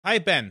Hi,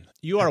 Ben.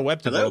 You are a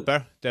web Hello.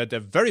 developer. The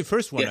very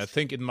first one, I Yes.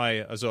 think, in my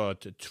as a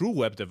true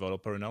web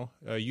developer.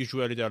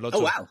 Usually there are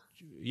Oh wow.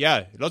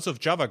 lots of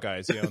Java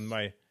guys here on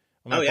my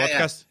Oh yeah.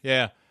 podcast.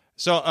 Yeah.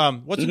 So,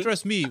 what hmm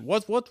interests me?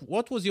 What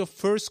was your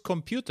first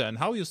computer and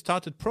how you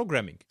started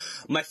programming?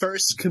 My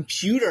first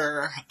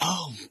computer.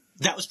 Oh,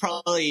 that was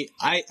probably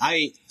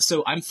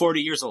So I'm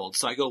 40 years old,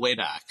 so I go way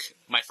back.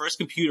 My first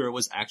computer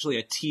was actually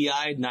a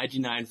TI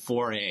 99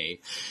 4A,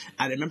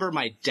 and I remember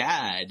my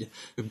dad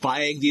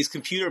buying these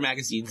computer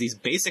magazines, these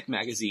basic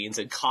magazines,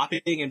 and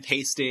copying and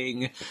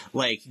pasting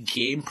like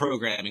game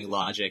programming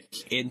logic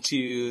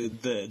into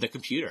the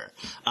computer.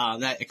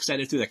 That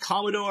extended through the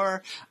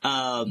Commodore.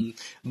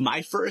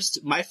 My first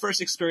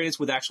experience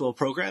with actual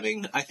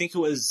programming, I think it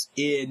was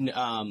in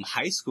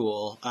high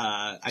school.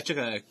 I took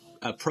a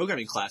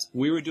programming class.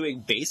 We were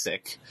doing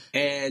BASIC,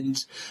 and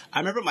I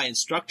remember my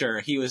instructor,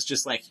 he was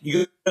just like,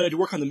 you gotta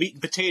work on the meat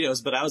and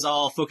potatoes, but I was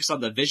all focused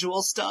on the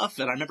visual stuff,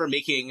 and I remember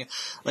making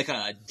like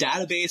a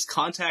database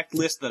contact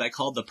list that I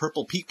called the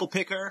Purple People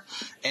Picker,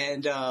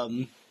 and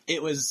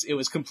it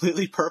was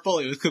completely purple.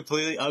 It was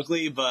completely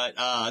ugly, but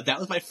that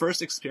was my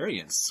first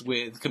experience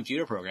with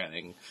computer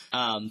programming.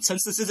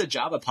 Since this is a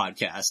Java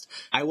podcast,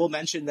 I will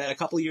mention that a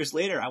couple of years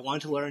later, I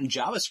wanted to learn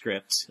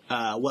JavaScript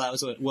while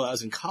I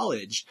was in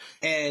college,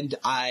 and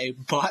I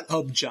bought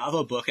a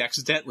Java book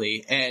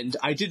accidentally, and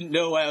I didn't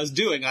know what I was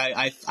doing.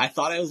 I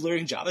thought I was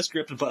learning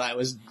JavaScript, but I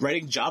was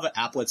writing Java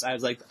applets. I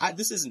was like,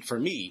 this isn't for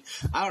me.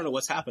 I don't know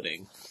what's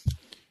happening.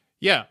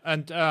 Yeah,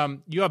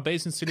 and you are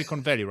based in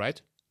Silicon Valley, right?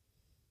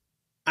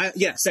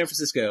 Yeah, San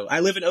Francisco. I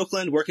live in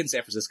Oakland, work in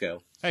San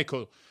Francisco. Hey,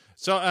 cool.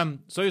 So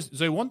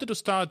you wanted to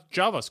start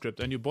JavaScript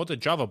and you bought a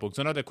Java book.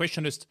 So now the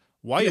question is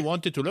why you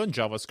wanted to learn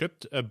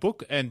JavaScript, a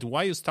book, and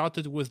why you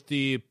started with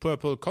the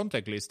Purple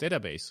Contact List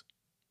database.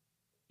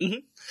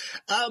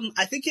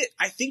 I think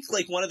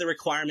like one of the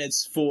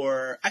requirements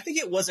I think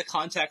it was a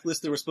contact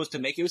list they were supposed to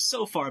make. It was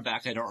so far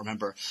back, I don't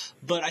remember.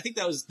 But I think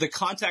the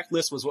contact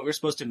list was what we were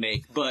supposed to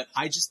make. But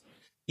I just,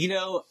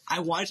 I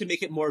wanted to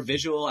make it more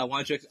visual. I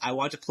wanted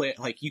to play it,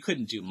 like, you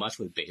couldn't do much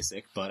with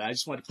BASIC, but I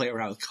just wanted to play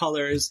around with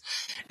colors.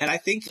 And I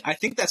think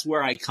that's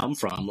where I come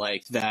from.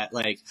 Like that,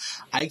 like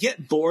I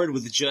get bored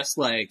with just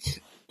like,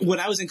 when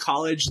I was in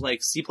college,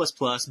 like C++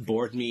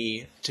 bored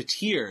me to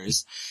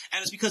tears, and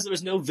it's because there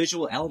was no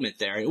visual element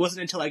there. It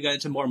wasn't until I got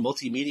into more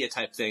multimedia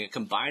type thing,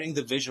 combining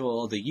the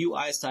visual, the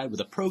UI side with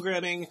the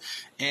programming,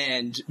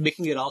 and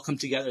making it all come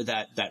together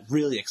that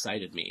really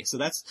excited me. So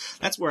that's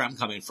where I'm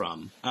coming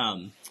from.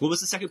 What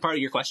was the second part of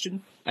your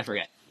question? I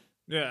forget.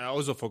 Yeah, I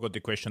also forgot the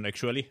question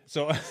actually.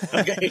 So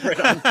Okay, right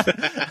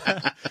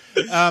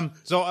on.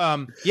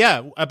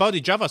 yeah, about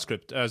the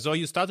JavaScript. So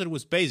you started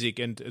with BASIC,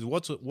 and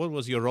what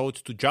was your road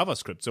to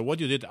JavaScript? So what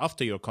you did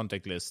after your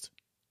contact list?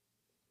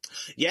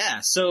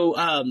 Yeah. So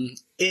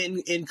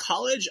in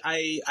college,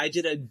 I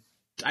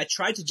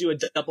tried to do a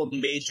double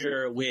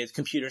major with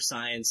computer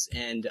science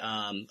and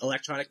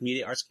electronic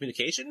media arts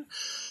communication.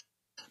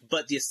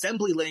 But the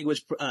assembly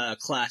language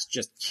class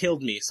just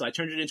killed me, so I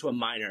turned it into a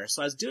minor.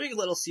 So I was doing a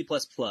little C++,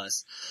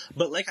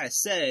 but like I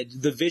said,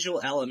 the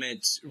visual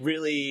element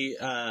really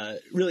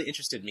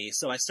interested me.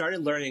 So I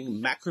started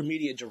learning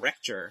Macromedia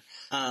Director,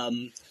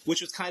 which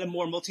was kind of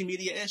more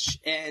multimedia-ish,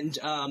 and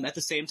at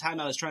the same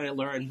time I was trying to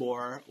learn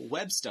more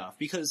web stuff,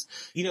 because,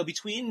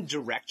 between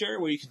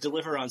Director, where you could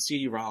deliver on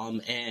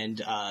CD-ROM, and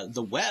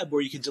the web,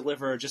 where you could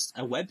deliver just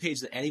a web page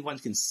that anyone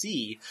can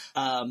see,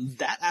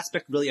 that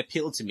aspect really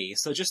appealed to me.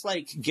 So just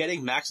like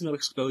getting maximum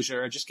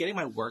exposure, just getting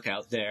my work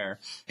out there,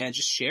 and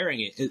just sharing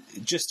it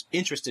just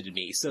interested in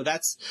me. So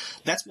that's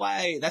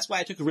why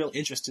I took a real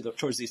interest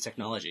towards these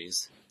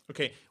technologies.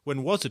 Okay,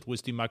 when was it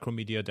with the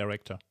Macromedia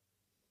Director?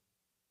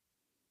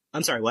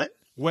 I'm sorry, what?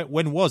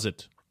 When was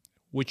it?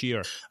 Which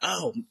year?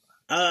 Oh,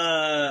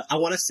 I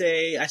want to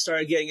say I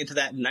started getting into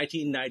that in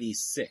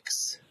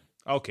 1996.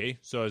 Okay,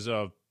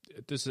 so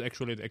this is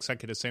actually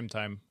exactly the same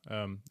time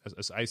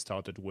as I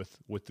started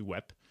with the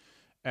web.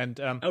 And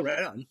oh,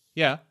 right on.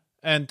 Yeah.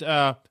 And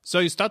so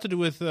you started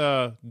with,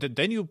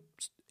 then you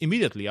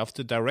immediately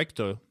after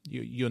Director,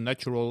 your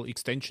natural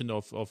extension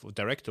of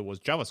Director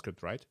was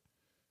JavaScript, right?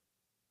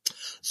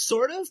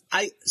 Sort of.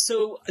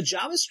 So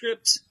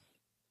JavaScript,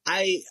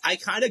 I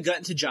kind of got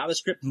into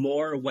JavaScript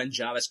more when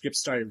JavaScript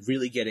started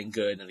really getting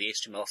good in the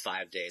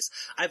HTML5 days.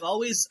 I've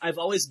always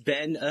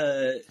been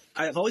a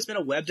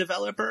web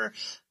developer,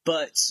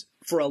 but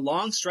for a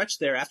long stretch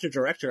there after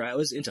Director, I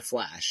was into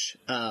Flash.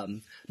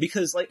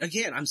 Because, like,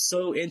 again, I'm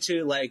so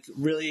into, like,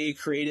 really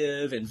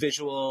creative and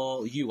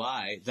visual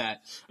UI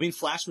that,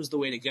 Flash was the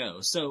way to go.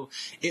 So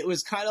it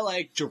was kind of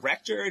like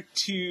Director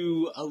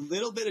to a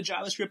little bit of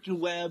JavaScript and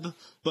web,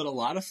 but a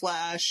lot of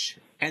Flash.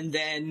 And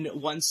then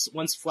once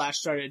Flash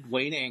started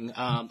waning,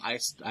 I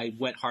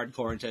went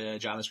hardcore into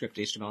JavaScript,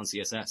 HTML, and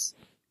CSS.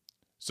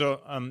 So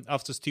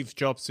after Steve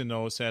Jobs,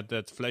 said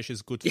that Flash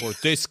is good for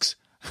disks,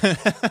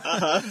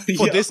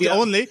 for disk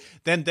only,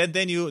 then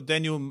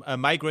you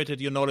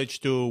migrated your knowledge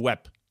to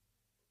web.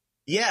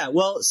 Yeah,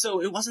 well,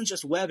 so it wasn't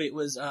just web. It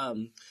was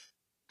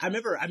I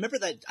remember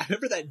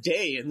that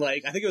day in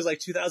like, I think it was like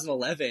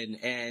 2011,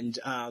 and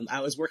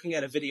I was working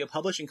at a video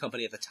publishing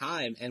company at the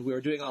time, and we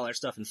were doing all our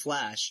stuff in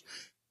Flash,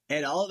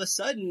 and all of a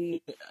sudden,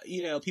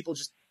 people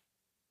just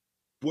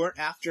weren't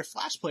after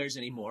Flash players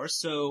anymore.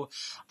 So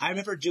I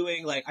remember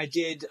doing like, I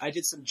did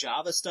some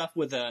Java stuff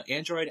with an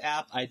Android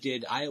app. I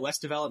did iOS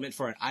development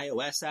for an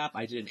iOS app.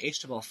 I did an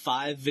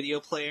HTML5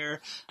 video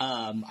player.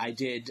 I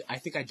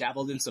think I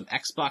dabbled in some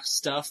Xbox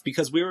stuff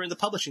because we were in the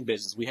publishing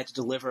business. We had to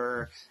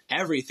deliver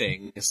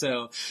everything.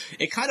 So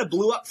it kind of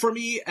blew up for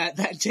me at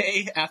that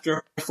day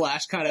after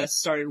Flash kind of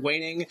started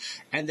waning.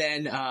 And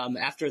then,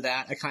 after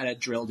that, I kind of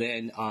drilled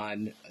in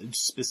on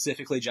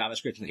specifically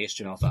JavaScript and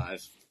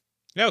HTML5.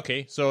 Yeah,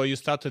 okay. So you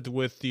started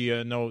with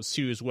the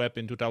Serious Web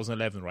in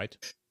 2011, right?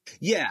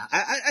 Yeah,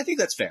 I think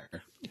that's fair.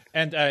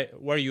 And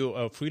were you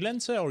a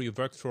freelancer, or you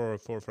worked for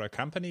a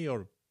company,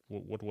 or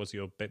what was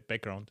your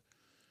background?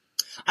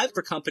 I worked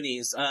for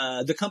companies.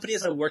 The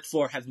companies I worked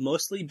for have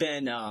mostly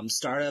been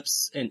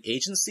startups and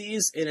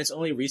agencies, and it's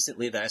only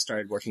recently that I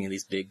started working in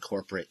these big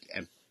corporate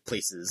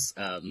places.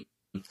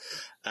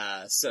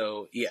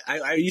 So yeah,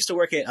 I used to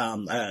work at,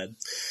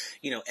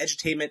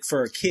 edutainment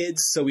for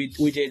kids. So we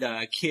did,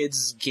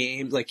 kids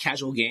games, like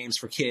casual games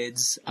for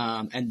kids.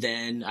 And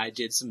then I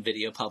did some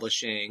video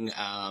publishing.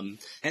 And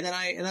then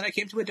I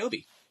came to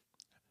Adobe.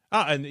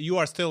 And you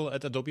are still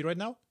at Adobe right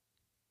now?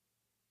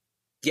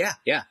 Yeah.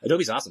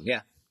 Adobe's awesome.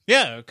 Yeah.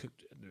 Yeah.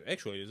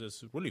 Actually,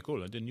 this is really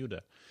cool. I didn't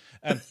know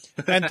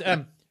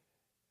that.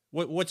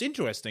 What's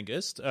interesting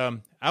is I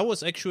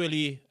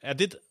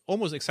did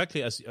almost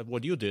exactly as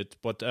what you did,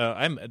 but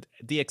I'm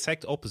the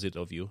exact opposite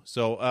of you.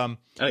 So oh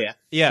yeah,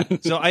 yeah.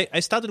 So I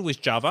started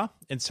with Java,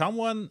 and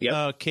someone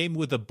came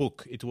with a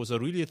book. It was a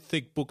really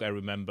thick book. I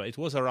remember it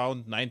was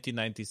around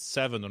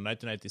 1997 or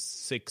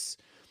 1996,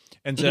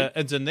 and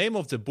the name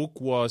of the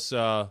book was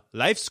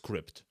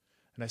LiveScript.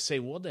 And I say,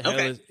 what the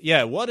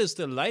hell what is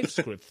the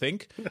LiveScript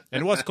thing?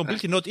 And was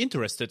completely not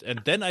interested.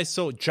 And then I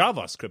saw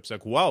JavaScript.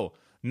 Like, wow,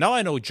 now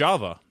I know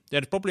Java.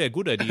 That's probably a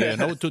good idea,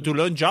 to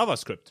learn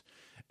JavaScript.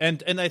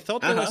 And I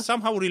thought they were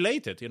somehow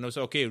related,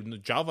 So, okay,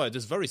 Java, it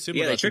is very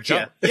similar to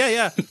Java.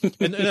 Yeah.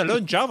 And I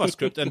learned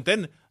JavaScript. And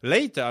then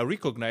later I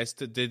recognized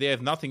that they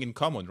have nothing in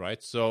common,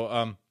 right?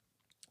 So,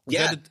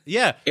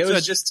 it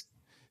was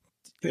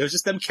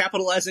just them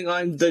capitalizing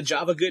on the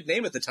Java good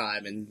name at the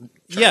time and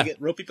trying to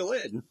rope people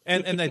in.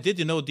 and I did,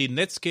 the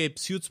Netscape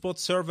SuiteSpot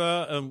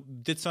server,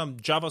 did some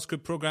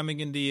JavaScript programming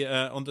in the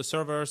on the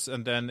servers,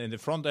 and then in the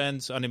front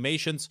ends,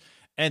 animations.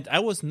 And I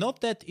was not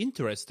that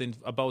interested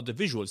about the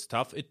visual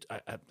stuff.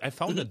 I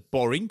found it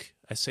boring.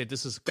 I said,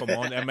 come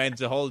on. I meant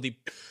those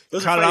are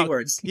funny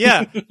words.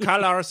 Yeah,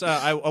 colors.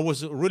 I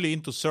was really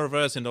into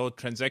servers,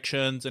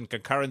 transactions and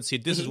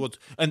concurrency. This is what,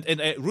 and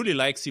I really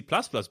like C++,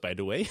 by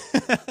the way.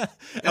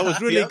 I was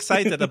really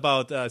excited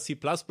about C++,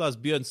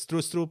 Björn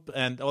Strustrup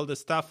and all the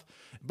stuff.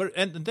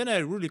 And then I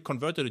really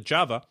converted to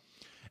Java.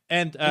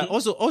 And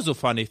also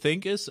funny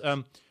thing is,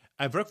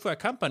 I worked for a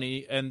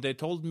company, and they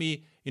told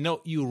me,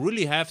 you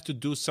really have to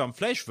do some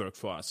Flash work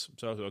for us.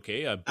 So I was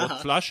okay. I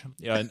bought Flash,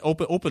 an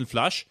open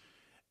Flash,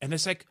 and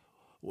it's like,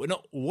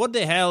 what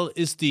the hell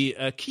is the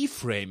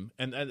keyframe?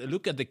 And I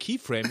look at the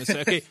keyframe and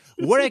say, okay,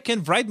 where I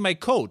can write my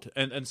code?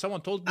 And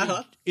someone told me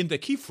in the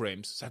keyframes.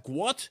 It's like,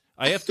 what?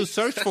 I have to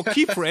search for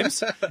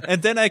keyframes,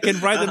 and then I can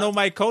write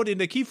my code in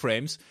the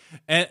keyframes.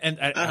 And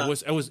I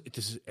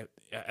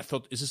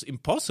thought, this is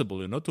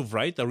impossible, to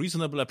write a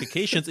reasonable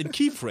applications in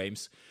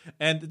keyframes.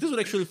 And this was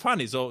actually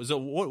funny. So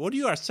what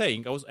you are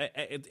saying, I was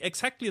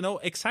exactly,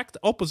 exact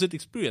opposite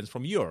experience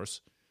from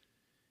yours.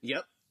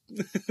 Yep.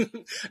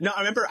 No,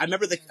 I remember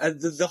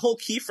the whole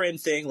keyframe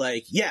thing.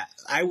 Like, yeah,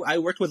 I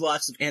worked with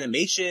lots of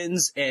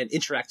animations and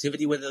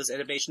interactivity with those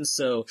animations.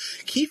 So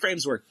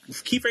keyframes were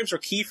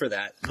key for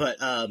that.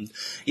 But,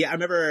 yeah, I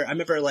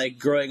remember like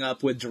growing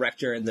up with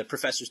Director and the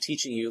professors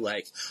teaching you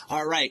like,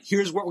 all right,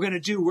 here's what we're going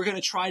to do. We're going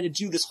to try to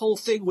do this whole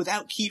thing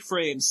without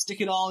keyframes, stick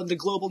it all in the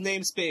global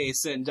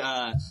namespace, and,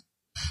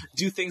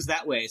 do things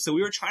that way. So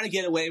we were trying to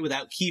get away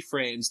without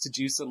keyframes to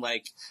do some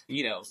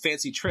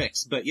fancy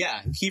tricks. But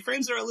yeah,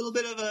 keyframes are a little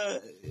bit of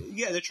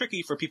they're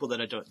tricky for people that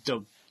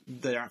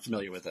that aren't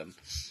familiar with them.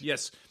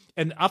 Yes.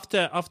 And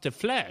after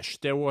Flash,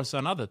 there was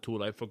another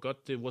tool. I forgot.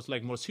 It was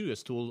like more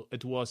serious tool.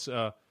 It was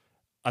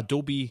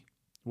Adobe.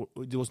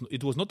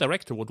 It was not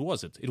Director. What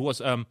was it? It was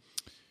more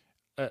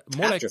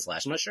after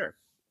Flash. I'm not sure.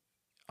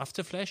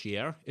 After Flash,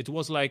 yeah. It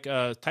was like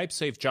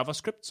type-safe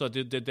JavaScript. So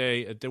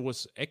there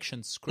was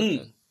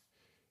ActionScript.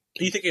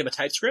 Are you thinking of a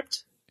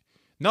TypeScript?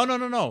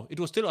 No. It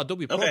was still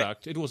Adobe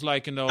product. It was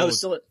like, Oh,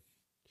 still.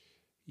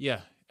 Yeah.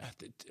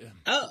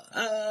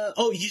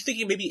 You're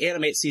thinking maybe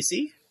Animate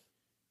CC?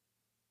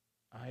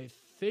 I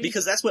think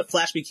because that's what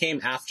Flash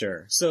became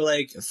after. So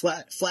like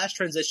Flash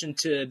transitioned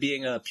to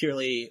being a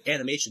purely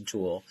animation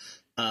tool,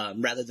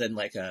 rather than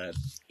like a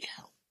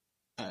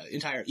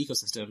entire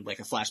ecosystem like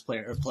a Flash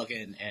player or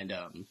plugin and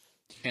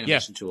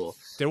animation tool.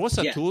 There was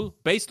a tool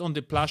based on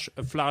the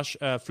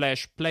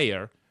Flash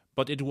player.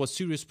 But it was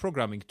serious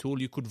programming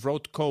tool. You could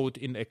write code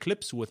in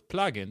Eclipse with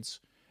plugins,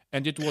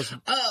 and it was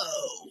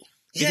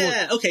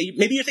Yeah, okay.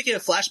 Maybe you're thinking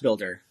of Flash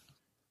Builder.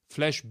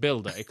 Flash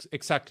Builder,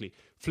 exactly.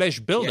 Flash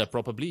Builder,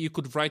 probably. You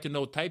could write,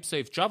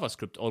 type-safe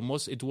JavaScript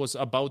almost. It was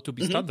about to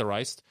be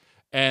standardized.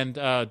 And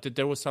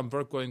there was some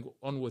work going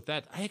on with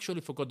that. I actually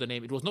forgot the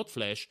name. It was not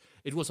Flash.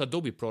 It was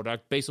Adobe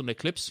product based on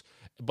Eclipse,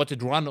 but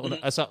it ran on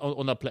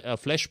a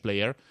Flash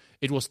player.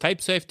 It was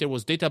type-safe. There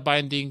was data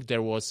binding.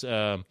 There was,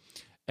 yeah.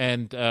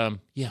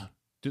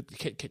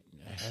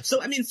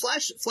 So, I mean,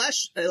 Flash,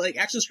 like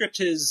ActionScript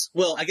is,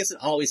 well, I guess it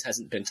always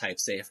hasn't been type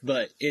safe,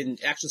 but in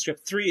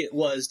ActionScript 3, it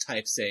was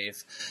type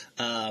safe.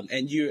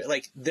 And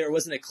there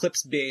was an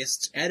Eclipse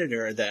based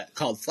editor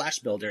called Flash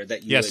Builder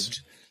that you would,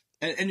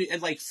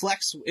 and like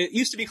Flex, it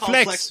used to be called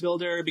Flex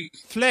Builder.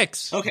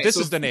 Flex. Okay. This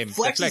is the name.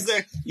 Flex is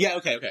there. Yeah.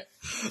 Okay.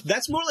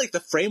 That's more like the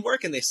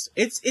framework, and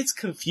it's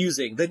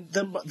confusing.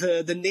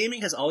 The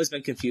naming has always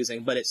been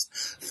confusing, but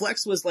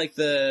Flex was like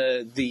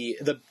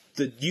the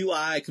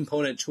UI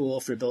component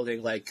tool for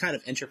building like kind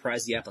of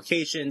enterprise-y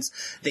applications.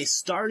 They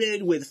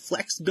started with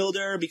Flex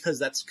Builder because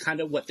that's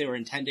kind of what they were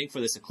intending for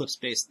this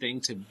Eclipse-based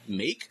thing to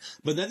make.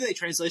 But then they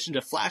transitioned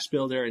to Flash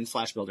Builder and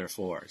Flash Builder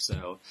 4.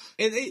 So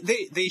and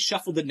they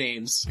shuffled the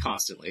names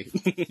constantly.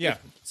 Yeah.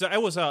 So I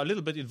was a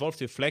little bit involved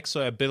with Flex.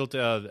 So I built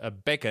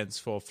backends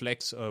for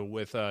Flex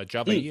with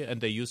Java EE, and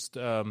they used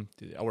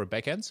our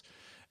backends.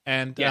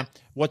 And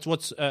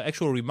what's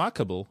actually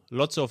remarkable,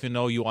 lots of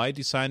UI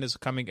design is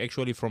coming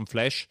actually from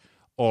Flash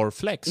or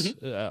Flex.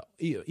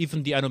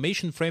 Even the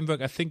animation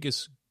framework, I think,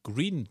 is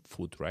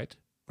Greenfoot, right?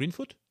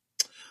 Greenfoot?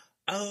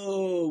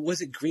 Oh,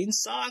 was it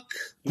GreenSock?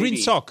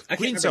 GreenSock.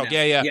 GreenSock.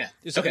 Yeah.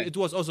 Okay. It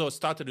was also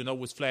started,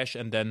 with Flash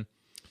and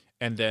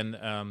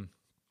then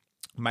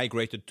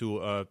migrated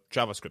to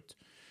JavaScript.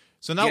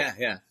 So now,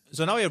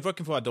 So now you're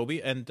working for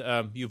Adobe, and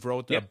you've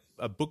wrote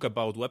a book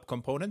about web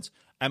components.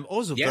 I'm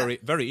also very,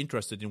 very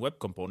interested in web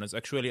components.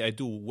 Actually, I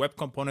do web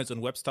components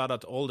and web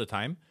startup all the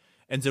time.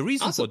 And the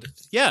reason for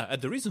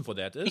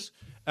that is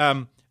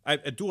I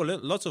do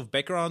lots of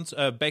backends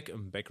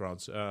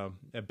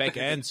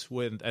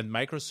and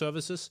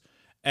microservices.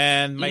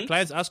 And my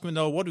clients ask me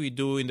now, what do we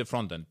do in the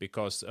front end?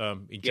 Because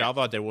in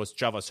Java there was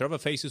Java server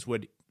phases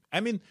where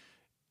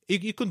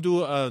you can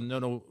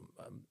do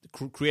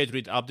create,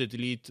 read, update,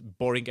 delete,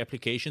 boring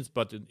applications,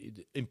 but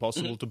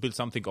impossible to build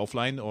something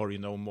offline or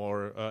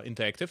more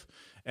interactive.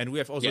 And we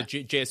have also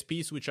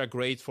JSPs, which are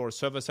great for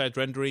server-side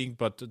rendering,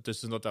 but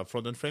this is not a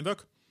front-end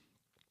framework.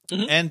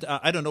 And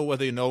I don't know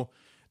whether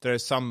there are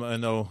some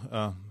I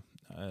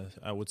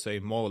would say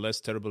more or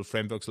less terrible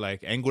frameworks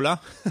like Angular,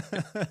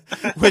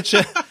 which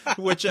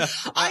Angular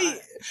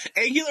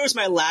was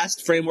my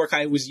last framework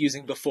I was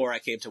using before I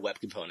came to web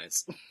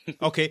components.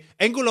 Okay,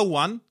 Angular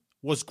 1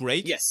 was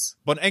great. Yes.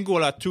 But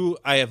Angular 2,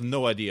 I have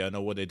no idea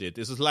what they did.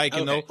 This is like,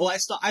 Well, I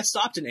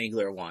stopped in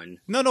Angular 1.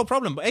 No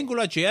problem. But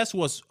Angular JS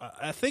was,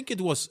 I think it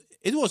was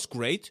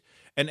great.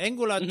 And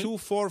Angular 2,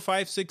 4,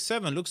 5, 6,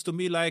 7 looks to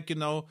me like,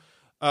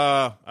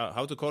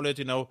 how to call it,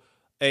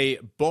 a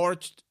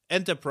bored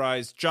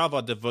enterprise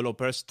Java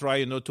developers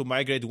try, to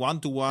migrate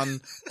one-to-one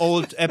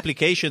old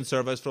application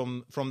servers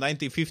from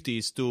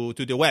 1950s to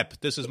the web.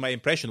 This is my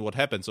impression what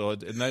happened. So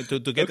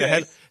to get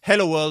a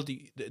Hello World,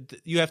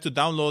 you have to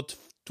download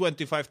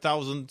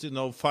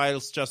 25,000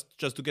 files just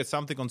to get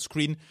something on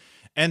screen.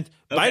 And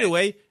by the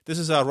way, this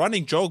is a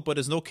running joke, but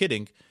it's no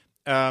kidding.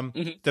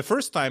 The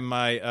first time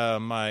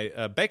my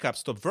backup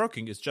stopped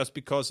working is just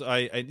because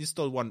I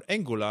installed one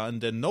Angular, and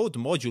the Node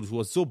module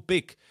was so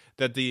big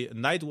that the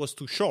night was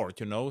too short,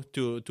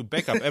 to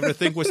back up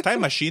everything with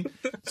Time Machine.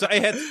 So I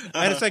had,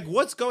 and it's like,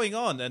 what's going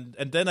on?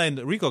 And then I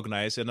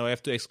recognize, I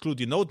have to exclude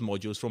the Node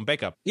modules from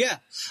backup. Yeah.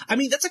 I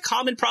mean, that's a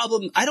common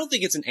problem. I don't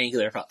think it's an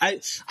Angular problem.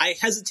 I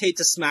hesitate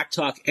to smack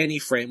talk any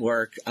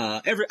framework.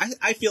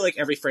 I feel like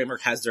every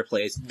framework has their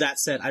place. That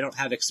said, I don't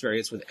have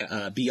experience with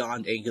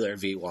beyond Angular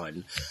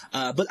V1.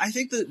 But I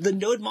think the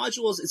Node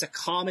modules is a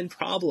common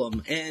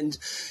problem. And,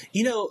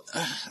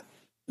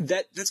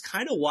 that's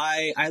kind of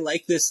why I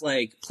like this,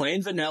 like,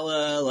 plain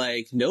vanilla,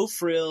 like, no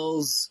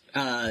frills,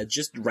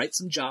 just write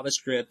some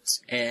JavaScript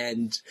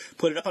and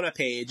put it up on a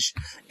page.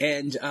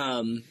 And,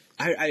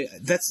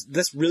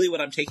 that's really what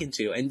I'm taking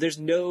to. And there's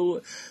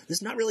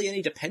not really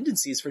any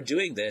dependencies for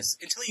doing this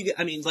until you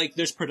get,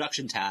 there's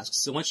production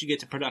tasks. So once you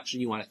get to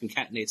production, you want to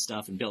concatenate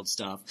stuff and build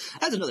stuff.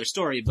 That's another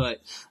story,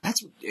 but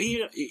that's,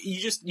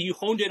 you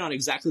honed in on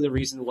exactly the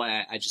reason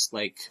why I just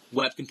like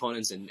web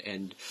components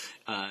and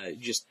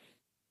just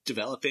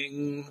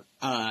developing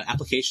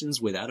applications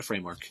without a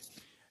framework.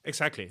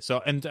 Exactly. So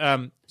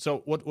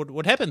so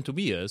what happened to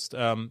me is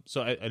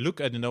so I look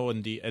at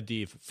at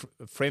the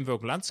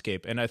framework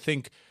landscape, and I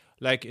think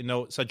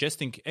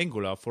suggesting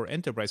Angular for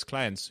enterprise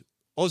clients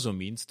also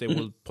means they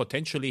will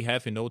potentially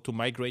have to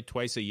migrate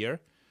twice a year,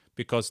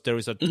 because there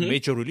is a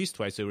major release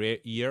twice a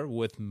year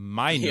with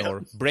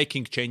minor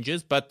breaking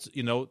changes, but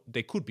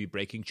they could be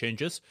breaking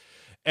changes,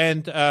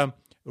 and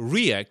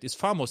React is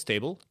far more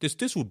stable.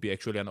 This would be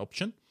actually an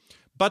option.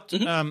 But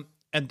and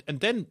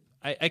then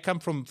I come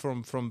from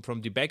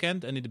the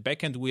backend, and in the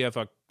backend we have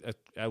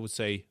I would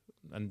say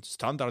a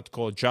standard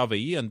called Java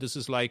EE, and this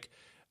is like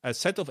a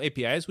set of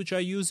APIs which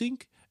are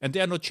using, and they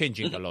are not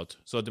changing a lot.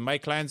 So my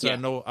clients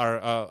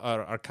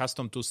are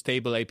accustomed to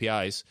stable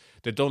APIs.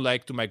 They don't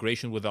like to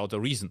migration without a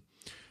reason.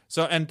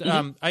 So, and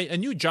I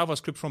knew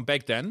JavaScript from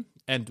back then.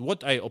 And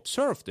what I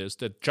observed is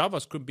that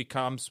JavaScript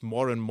becomes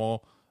more and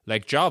more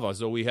like Java.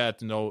 So we had,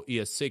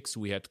 ES6,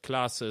 we had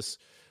classes,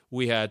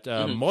 we had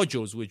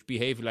modules which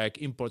behave like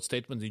import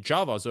statements in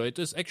Java. So it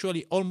is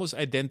actually almost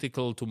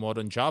identical to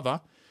modern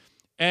Java.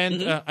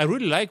 And I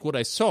really like what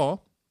I saw.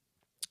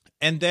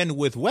 And then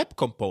with web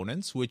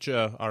components, which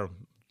are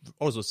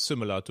also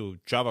similar to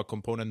Java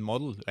component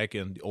model, like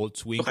in the old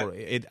Swing or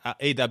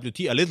AWT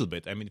a little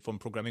bit, from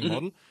programming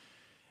model.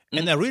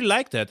 And I really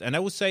like that. And I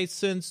would say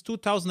since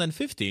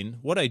 2015,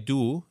 what I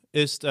do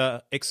is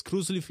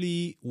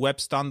exclusively web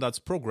standards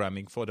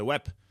programming for the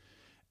web.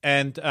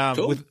 And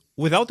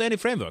without any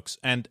frameworks.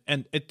 And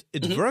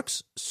it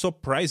works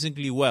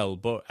surprisingly well.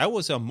 But I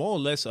was more or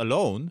less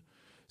alone.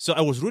 So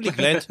I was really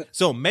glad.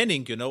 So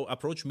Manning,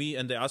 approached me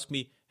and they asked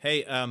me,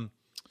 hey,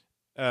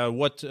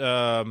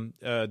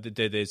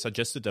 they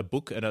suggested a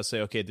book, and I say,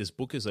 okay, this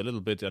book is a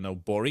little bit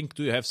boring.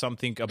 Do you have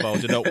something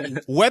about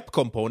web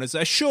components?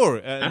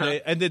 Sure,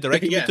 and they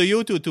directed me to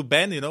you to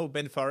Ben,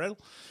 Ben Farrell,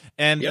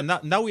 and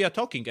now we are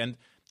talking,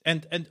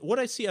 and what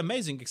I see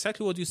amazing,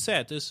 exactly what you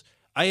said, is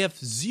I have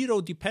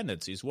zero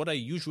dependencies. What I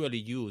usually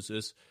use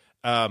is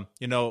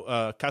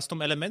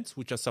custom elements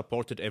which are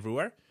supported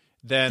everywhere.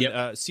 Then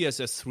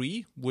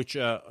CSS3, which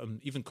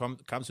even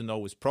comes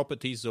with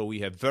properties. So we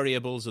have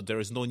variables. So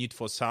there is no need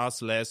for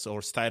Sass, less,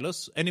 or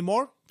stylus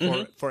anymore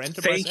for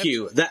enterprise. Thank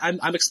you.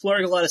 I'm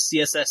exploring a lot of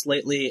CSS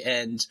lately,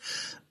 and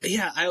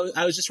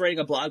I was just writing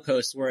a blog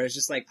post where I was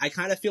just like, I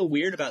kind of feel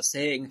weird about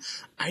saying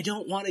I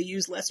don't want to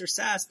use less or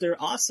Sass. They're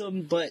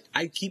awesome, but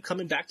I keep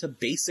coming back to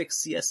basic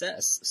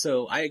CSS.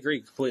 So I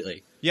agree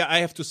completely. Yeah, I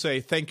have to say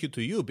thank you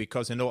to you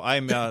because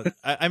I'm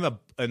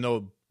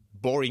a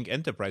boring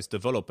enterprise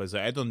developer. So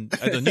I don't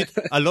need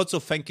a lots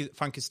of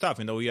funky stuff.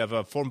 We have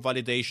a form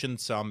validation,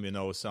 some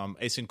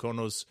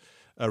asynchronous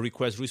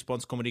request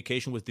response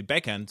communication with the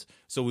backend.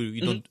 So we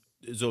don't.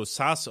 So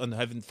Sass and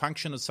having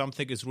function or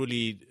something is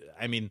really.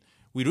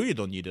 We really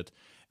don't need it.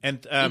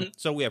 And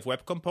so we have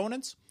web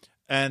components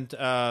and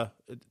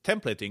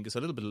templating is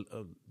a little bit.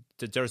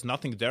 There's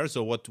nothing there.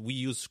 So what we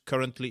use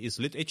currently is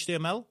lit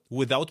HTML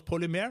without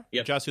Polymer.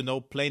 Just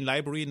plain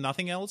library,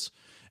 nothing else.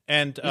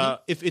 And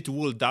if it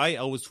will die,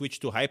 I will switch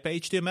to Hyper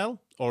HTML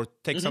or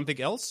take something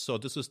else. So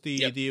this is the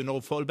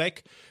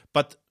fallback.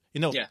 But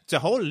the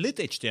whole lit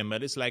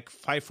HTML is like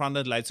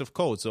 500 lines of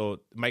code.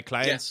 So my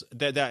clients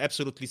they're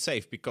absolutely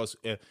safe because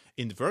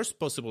in the worst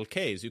possible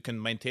case, you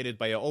can maintain it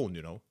by your own.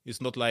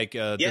 It's not like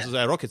this is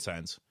a rocket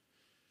science.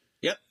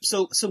 Yep.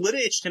 So lit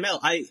HTML,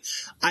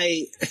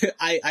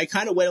 I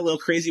kind of went a little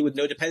crazy with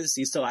no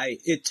dependencies. So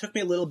it took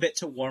me a little bit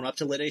to warm up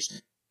to lit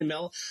HTML.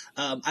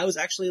 I was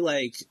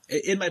actually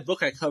in my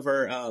book I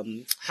cover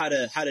how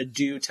to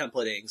do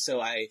templating. So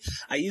I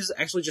use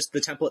actually just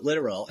the template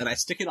literal and I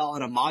stick it all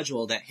in a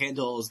module that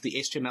handles the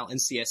HTML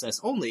and CSS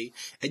only,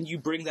 and you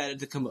bring that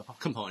into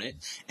component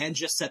and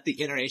just set the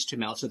inner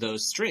HTML to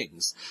those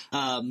strings.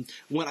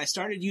 When I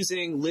started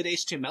using lit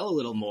HTML a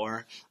little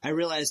more, I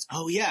realized,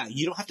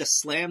 you don't have to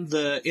slam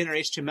the inner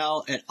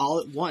HTML all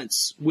at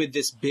once with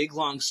this big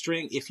long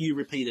string if you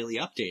repeatedly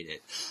update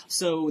it.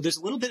 So there's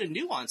a little bit of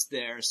nuance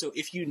there. So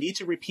if you need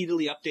to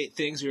repeatedly update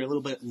things, you're a little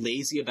bit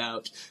lazy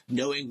about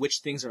knowing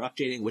which things are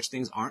updating, which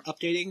things aren't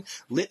updating,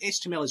 lit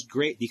HTML is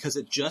great because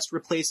it just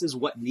replaces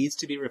what needs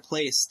to be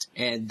replaced,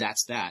 and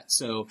that's that.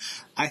 So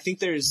I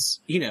think I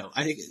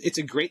think it's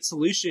a great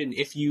solution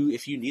if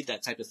you need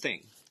that type of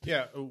thing.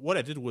 Yeah, what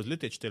I did with lit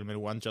HTML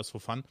one just for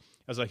fun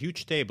as a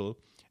huge table.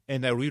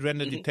 And I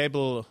re-rendered the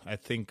table, I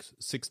think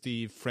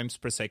 60 frames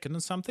per second or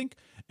something.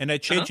 And I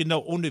changed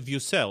only view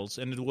cells,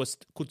 and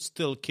it could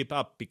still keep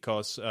up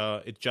because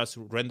it just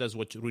renders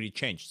what really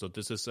changed. So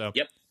this is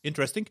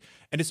interesting.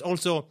 And it's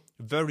also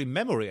very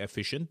memory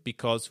efficient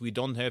because we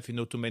don't have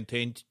to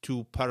maintain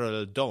two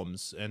parallel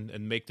DOMs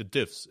and make the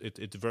diffs.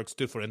 It works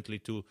differently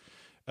to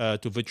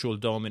Virtual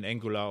DOM in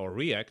Angular or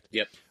React.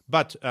 Yep.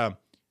 But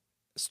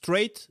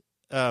straight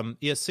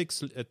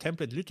ES6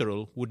 template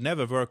literal would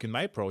never work in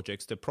my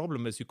projects. The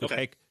problem is you could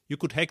hack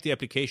the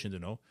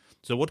application,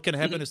 So what can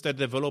happen is that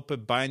the developer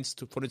binds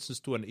for instance,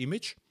 to an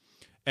image,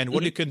 and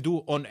what you can do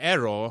on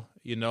error,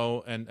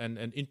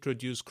 and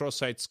introduce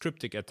cross-site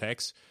scripting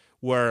attacks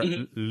where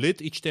lit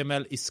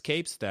HTML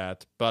escapes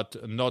that, but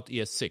not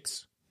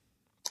ES6.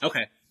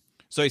 Okay.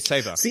 So it's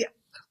safer. See,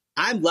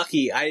 I'm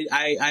lucky.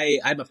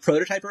 I'm a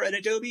prototyper at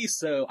Adobe,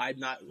 so I'm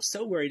not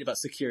so worried about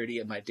security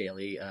in my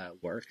daily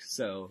work.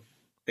 So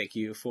thank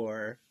you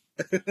for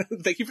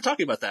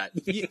talking about that.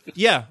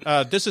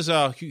 This is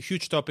a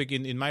huge topic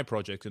in my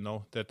project,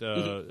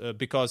 that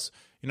because,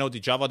 the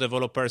Java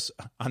developers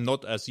are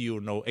not, as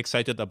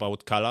excited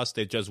about colors.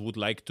 They just would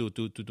like to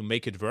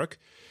make it work.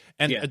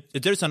 And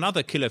there's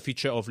another killer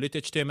feature of lit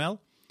HTML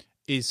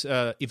is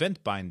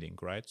event binding,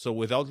 right? So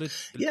without lit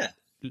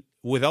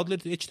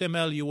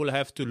HTML, you will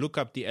have to look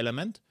up the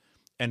element.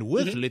 And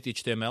with lit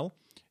HTML,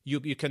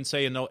 you can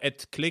say,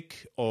 add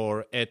click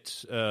or add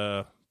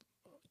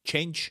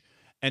change,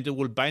 and it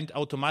will bind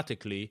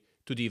automatically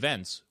to the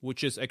events,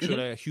 which is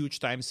actually a huge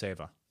time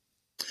saver.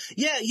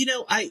 Yeah,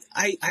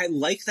 I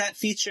like that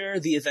feature,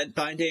 the event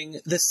binding.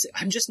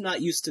 I'm just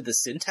not used to the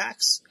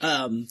syntax,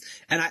 and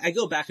I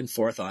go back and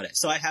forth on it.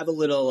 So I have a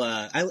little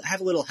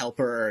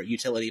helper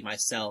utility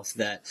myself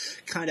that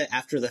kind of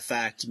after the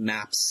fact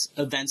maps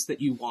events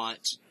that you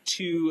want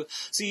to.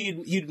 So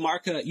you'd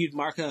mark a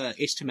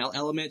HTML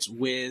element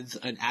with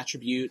an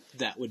attribute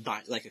that would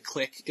bind like a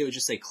click. It would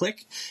just say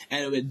click,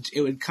 and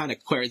it would kind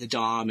of query the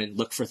DOM and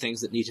look for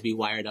things that need to be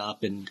wired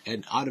up and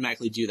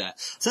automatically do that.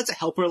 So that's a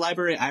helper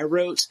library I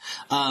wrote.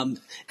 And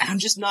I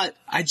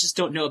just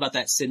don't know about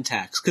that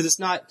syntax because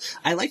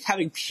I like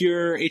having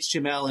pure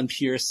HTML and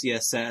pure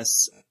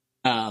CSS.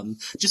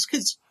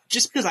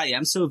 Just because I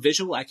am so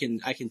visual, I can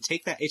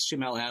take that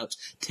HTML out,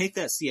 take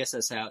that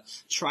CSS out,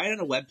 try it on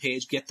a web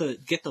page, get the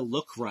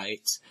look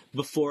right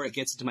before it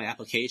gets into my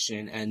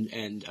application,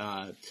 and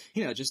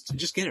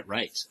just get it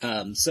right.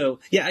 So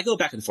yeah, I go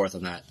back and forth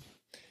on that.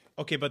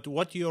 Okay, but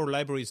what your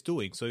library is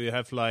doing? So you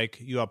have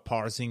you are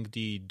parsing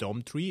the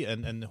DOM tree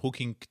and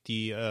hooking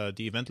the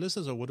event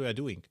listers, or what are you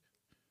doing?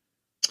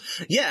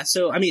 Yeah,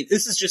 so I mean,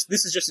 this is just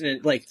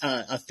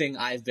a thing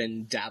I've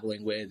been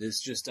dabbling with.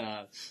 Is just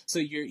so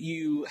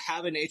you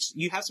have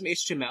some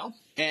HTML,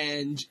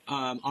 and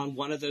on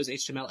one of those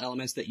HTML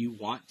elements that you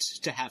want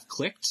to have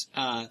clicked,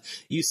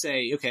 you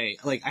say, okay,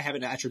 like I have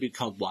an attribute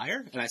called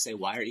wire, and I say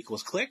wire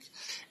equals click,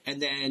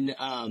 and then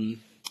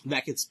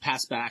that gets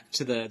passed back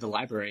to the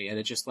library, and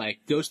it just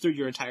goes through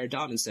your entire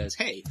DOM and says,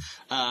 hey,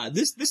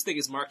 this thing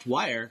is marked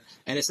wire,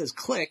 and it says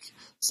click,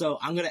 so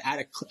I'm going to add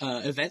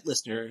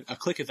a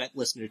click event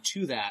listener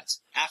to that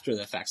after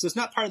the fact. So it's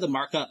not part of the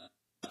markup.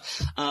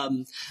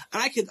 And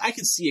I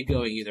could see it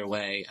going either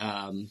way.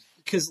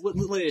 Because lit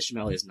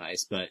HTML is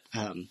nice, but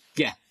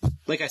yeah,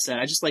 like I said,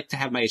 I just like to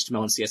have my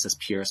HTML and CSS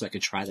pure so I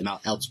can try them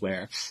out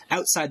elsewhere,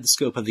 outside the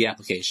scope of the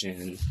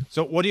application.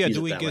 So what you're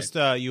doing is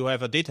you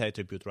have a data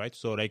attribute, right?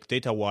 So like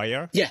data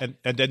wire. Yeah.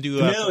 And then you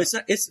have... No, it's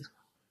not.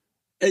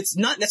 It's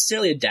not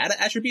necessarily a data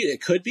attribute.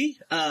 It could be.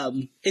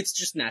 It's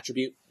just an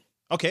attribute.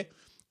 Okay.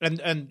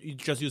 And you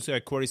just use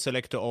a query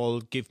selector all,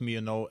 give me,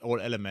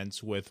 all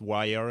elements with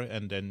wire,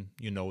 and then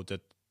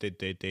that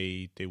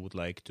they would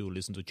like to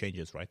listen to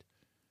changes, right?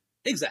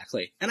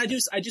 Exactly, and I do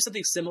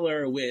something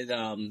similar with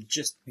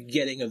just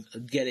getting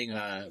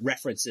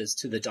references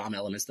to the DOM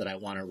elements that I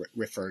want to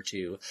refer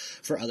to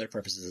for other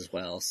purposes as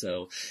well.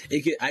 So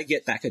I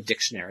get back a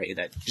dictionary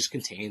that just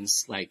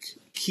contains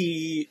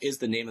key is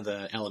the name of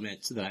the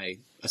element that I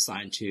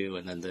assign to,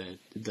 and then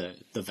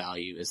the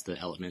value is the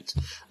element.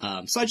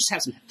 So I just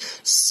have some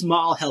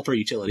small helper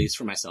utilities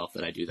for myself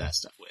that I do that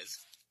stuff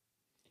with.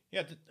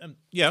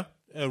 Yeah.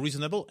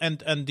 Reasonable.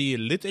 And the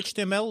lit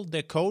HTML,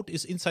 the code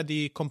is inside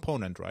the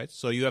component, right?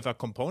 So you have a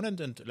component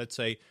and let's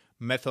say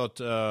method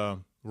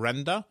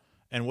render.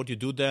 And what you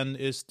do then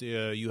is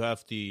you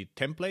have the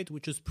template,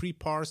 which is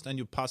pre-parsed, and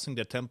you're passing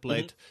the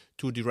template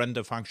to the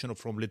render function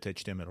from lit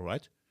HTML,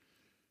 right?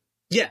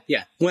 Yeah.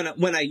 When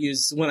I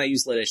use lit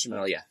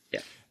HTML,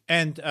 yeah.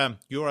 And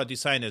you're a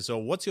designer, so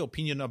what's your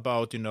opinion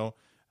about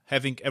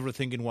having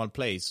everything in one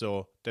place,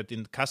 so that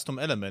in custom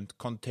element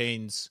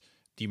contains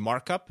the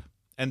markup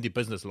and the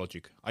business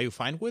logic? Are you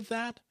fine with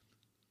that?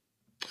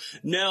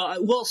 No,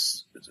 well,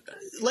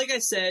 like I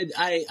said,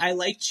 I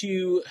like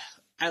to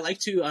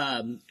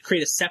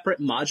create a separate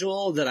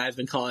module that I've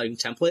been calling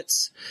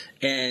templates,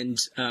 and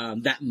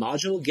that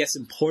module gets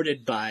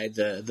imported by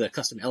the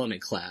custom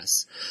element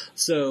class.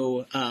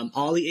 So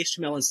all the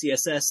HTML and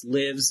CSS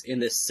lives in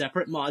this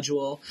separate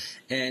module,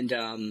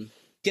 and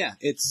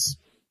it's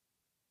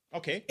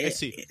okay. I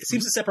see. It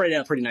seems to separate it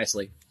out pretty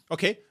nicely.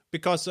 Okay,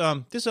 because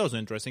this is also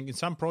interesting. In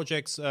some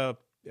projects,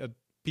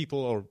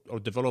 people or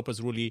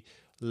developers really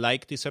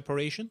like the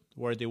separation,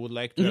 where they would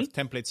like to have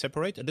templates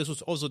separate. And this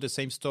was also the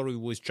same story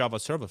with Java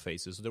server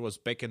faces. There was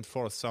back and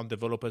forth. Some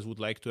developers would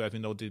like to have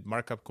the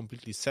markup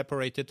completely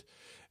separated.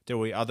 There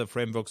were other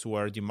frameworks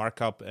where the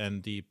markup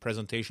and the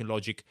presentation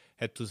logic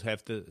had to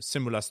have the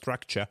similar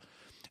structure.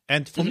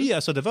 And for me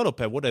as a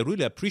developer, what I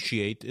really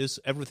appreciate is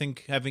everything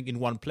having in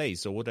one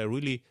place. So what I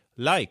really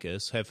like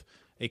is have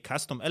a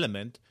custom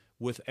element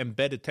with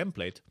embedded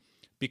template,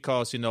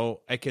 because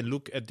I can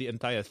look at the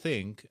entire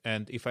thing,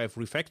 and if I have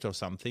refactor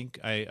something,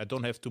 I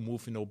don't have to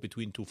move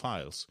between two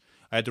files.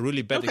 I had a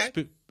really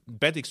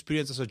bad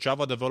experience as a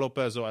Java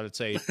developer. So I'd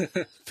say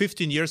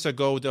 15 years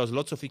ago there was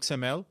lots of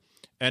XML,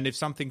 and if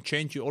something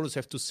changed, you always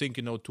have to sync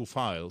two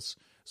files.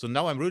 So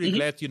now I'm really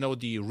glad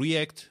the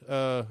React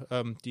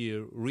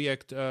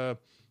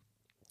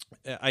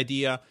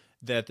idea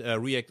that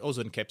React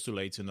also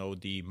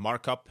encapsulates the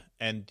markup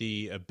and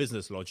the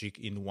business logic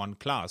in one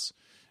class.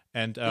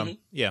 And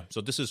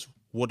so this is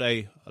what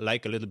I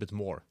like a little bit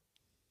more.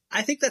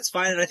 I think that's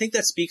fine, and I think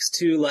that speaks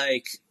to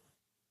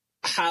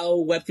how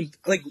web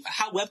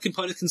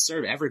components can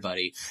serve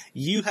everybody.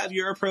 You have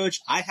your approach,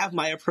 I have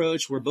my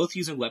approach. We're both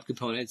using web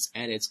components,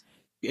 and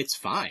it's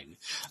fine.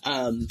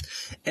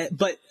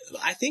 But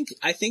I think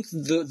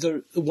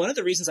the one of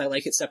the reasons I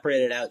like it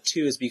separated out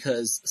too is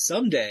because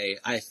someday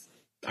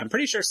I'm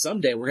pretty sure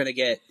someday we're going to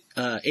get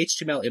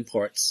HTML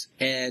imports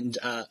and,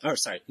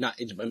 not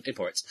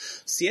imports,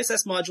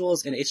 CSS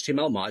modules and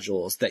HTML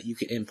modules that you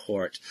can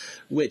import,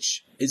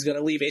 which is going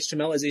to leave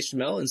HTML as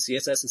HTML and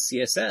CSS as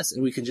CSS,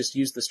 and we can just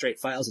use the straight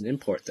files and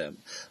import them.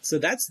 So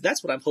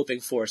that's what I'm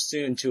hoping for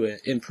soon to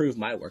improve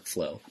my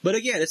workflow. But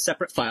again, it's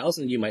separate files,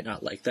 and you might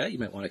not like that. You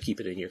might want to keep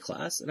it in your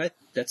class, and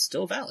that's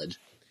still valid.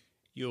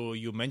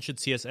 You mentioned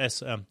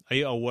CSS. Are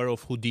you aware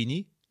of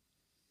Houdini?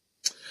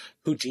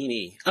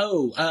 Houdini.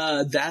 Oh,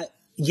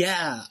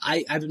 yeah,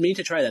 I've been meaning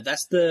to try that.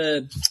 That's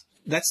the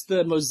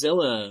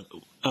Mozilla,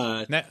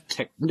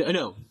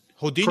 no.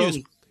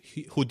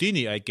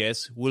 Houdini, I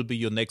guess, will be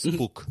your next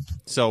book.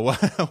 So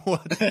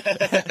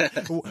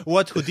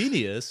what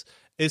Houdini is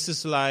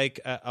like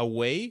a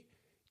way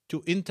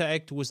to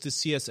interact with the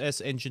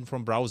CSS engine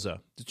from browser,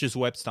 which is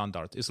web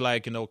standard. It's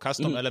like,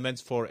 custom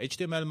elements for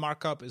HTML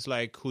markup is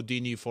like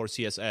Houdini for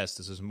CSS.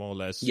 This is more or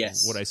less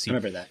what I see. I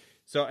remember that.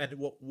 So, and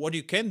what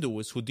you can do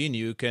with Houdini,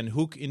 you can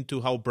hook into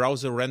how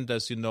browser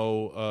renders,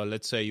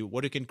 let's say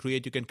what you can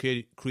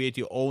create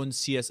your own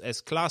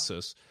CSS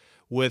classes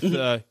with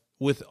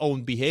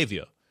own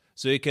behavior.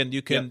 So you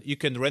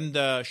can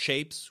render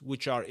shapes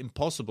which are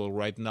impossible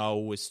right now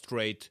with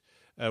straight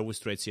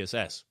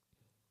CSS.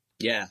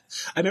 Yeah.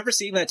 I remember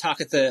seeing that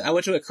talk I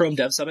went to a Chrome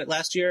Dev Summit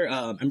last year.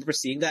 I remember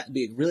seeing that and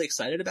being really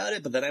excited about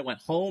it, but then I went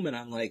home and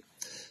I'm like,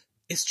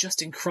 it's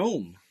just in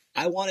Chrome.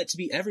 I want it to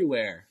be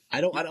everywhere.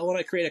 I don't want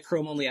to create a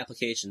Chrome only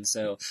application.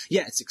 So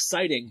yeah, it's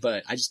exciting,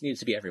 but I just need it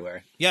to be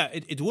everywhere. Yeah,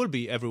 it will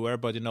be everywhere,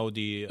 but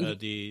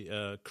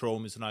the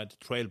Chrome is not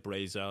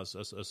trailblazer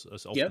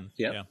as often.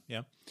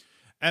 Yeah.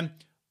 And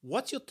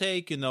what's your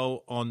take,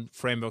 on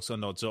frameworks or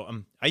not? So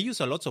I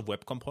use a lot of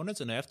web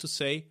components, and I have to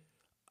say,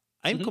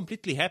 I'm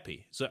completely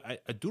happy. So I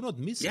do not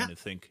miss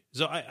anything.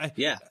 So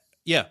Yeah.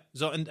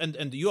 So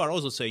and you are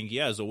also saying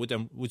so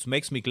which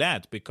makes me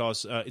glad,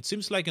 because it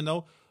seems like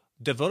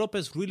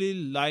developers really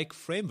like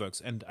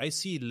frameworks, and I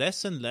see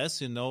less and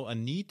less a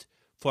need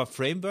for a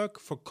framework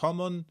for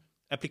common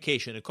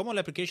application. A common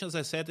application, as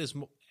I said, is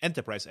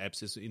enterprise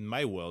apps is in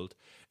my world.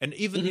 And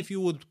even if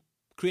you would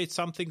create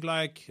something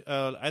like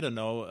I don't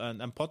know, a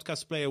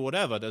podcast player,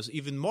 whatever, there's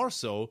even more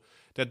so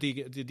that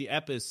the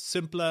app is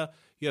simpler.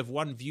 You have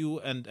one view,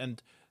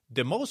 and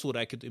the most what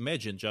I could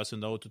imagine just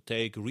to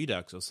take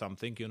Redux or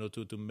something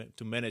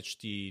to manage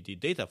the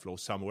data flow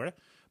somewhere,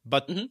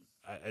 but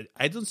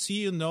I don't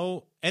see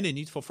any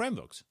need for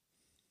frameworks.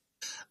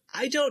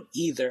 I don't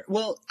either.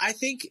 Well, I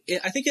think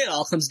it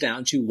all comes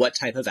down to what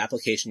type of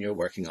application you're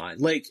working on.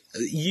 Like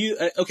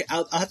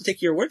I'll have to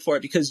take your word for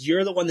it, because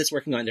you're the one that's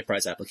working on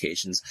enterprise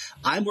applications.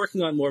 I'm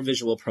working on more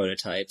visual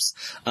prototypes.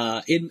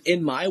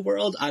 In my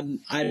world,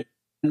 I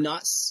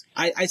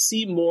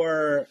see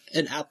more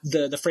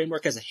the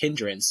framework as a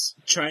hindrance,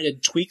 trying to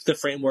tweak the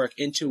framework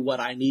into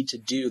what I need to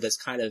do that's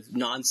kind of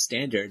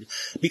non-standard,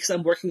 because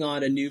I'm working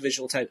on a new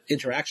visual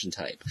interaction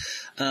type.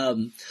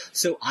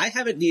 So I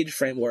haven't needed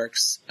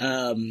frameworks.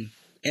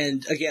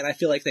 And again, I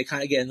feel like they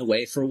kind of get in the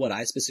way for what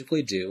I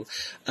specifically do.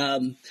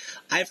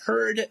 I've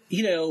heard,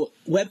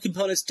 web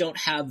components don't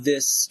have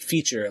this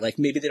feature, like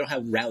maybe they don't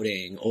have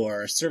routing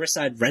or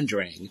server-side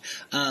rendering.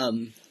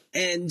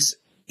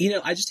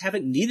 I just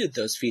haven't needed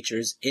those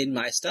features in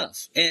my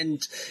stuff.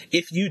 And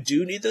if you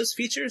do need those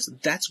features,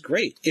 that's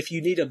great. If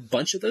you need a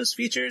bunch of those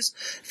features,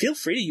 feel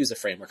free to use a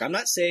framework. I'm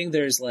not saying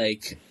there's I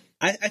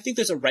think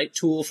there's a right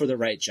tool for the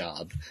right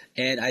job.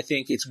 And I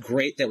think it's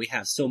great that we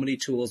have so many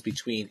tools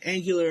between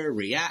Angular,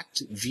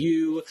 React,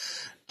 Vue,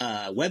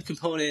 web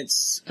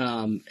components,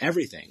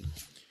 everything.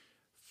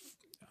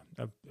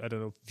 I don't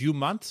know, a few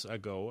months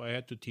ago, I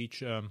had to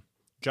teach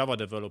Java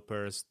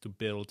developers to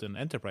build an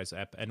enterprise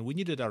app, and we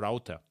needed a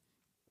router.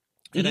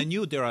 And I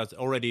knew there are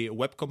already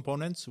web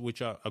components,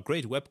 which are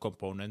great web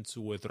components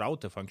with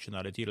router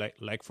functionality.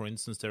 Like for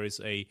instance, there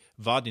is a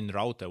Vaadin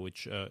router,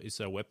 which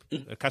is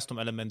a custom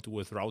element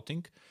with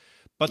routing.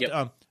 But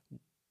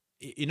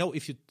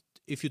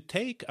if you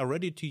take a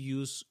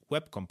ready-to-use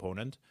web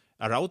component,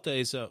 a router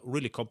is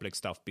really complex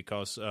stuff,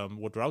 because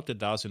what router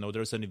does,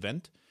 there's an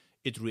event,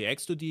 it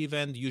reacts to the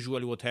event.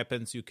 Usually, what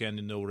happens, you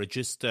can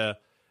register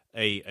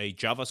a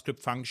JavaScript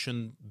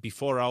function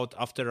before route,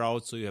 after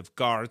route, so you have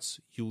guards.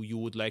 You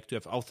would like to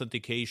have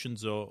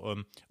authentications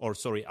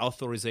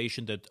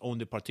authorization that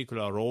only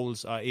particular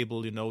roles are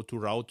able, to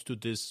route to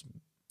this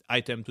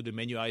item, to the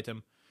menu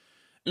item.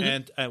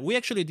 And we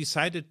actually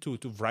decided to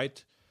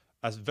write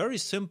a very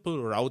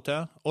simple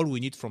router, all we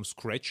need from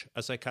scratch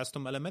as a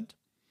custom element.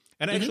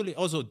 And I actually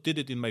also did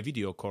it in my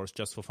video course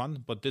just for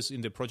fun, but this in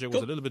the project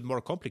was a little bit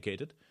more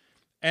complicated.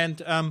 And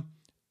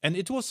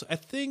it was, I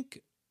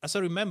think, as I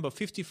remember,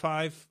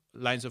 55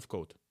 lines of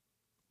code.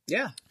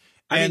 Yeah.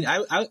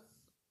 I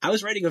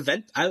was writing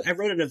I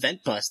wrote an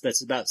event bus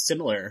that's about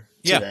similar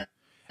to that.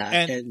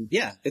 And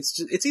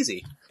it's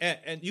easy.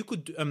 And you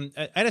could, and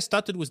I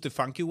started with the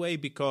funky way,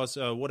 because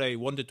what I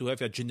wanted to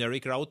have a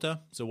generic router.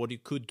 So what you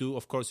could do,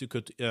 of course, you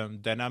could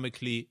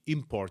dynamically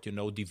import,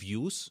 the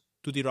views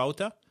to the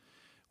router,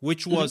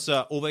 which was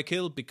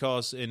overkill,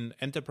 because in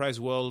enterprise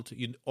world,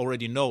 you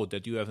already know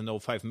that you have no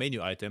 5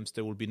 menu items.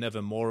 There will be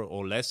never more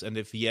or less. And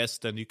if yes,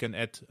 then you can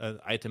add an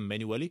item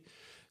manually.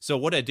 So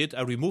what I did,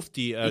 I removed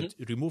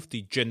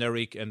the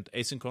generic and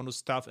asynchronous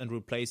stuff and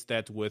replaced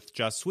that with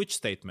just switch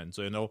statements.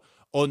 So,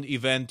 on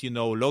event,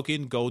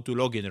 login, go to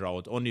login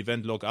route. On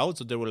event, log out.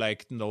 So there were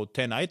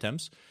 10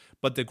 items.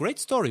 But the great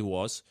story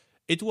was,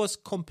 it was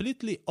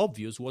completely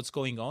obvious what's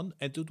going on.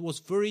 And it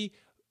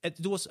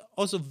was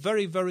also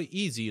very, very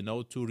easy,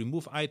 to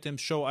remove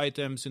items, show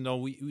items.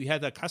 We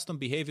had a custom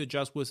behavior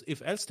just with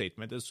if-else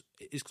statement. It's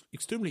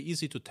extremely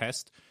easy to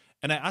test.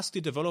 And I asked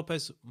the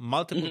developers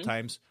multiple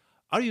times,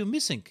 are you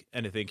missing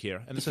anything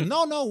here? And they said,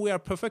 no, we are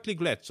perfectly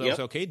glad. So I was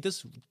okay.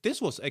 This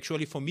was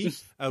actually for me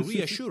a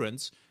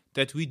reassurance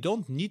that we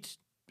don't need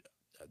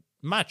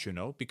much,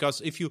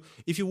 because if you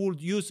would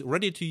use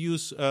ready to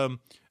use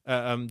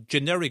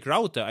generic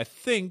router, I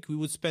think we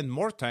would spend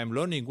more time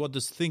learning what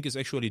this thing is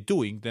actually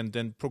doing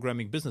than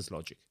programming business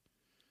logic.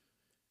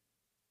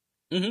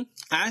 Mm-hmm.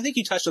 I think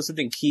you touched on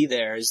something key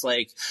there, is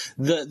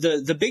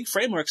the big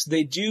frameworks,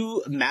 they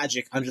do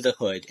magic under the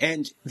hood,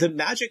 and the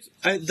magic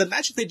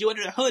they do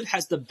under the hood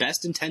has the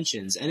best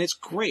intentions, and it's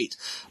great,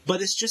 but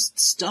it's just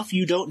stuff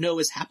you don't know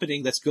is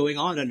happening that's going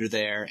on under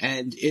there,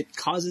 and it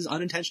causes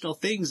unintentional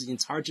things, and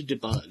it's hard to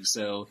debug.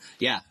 So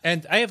yeah.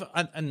 And I have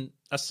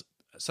a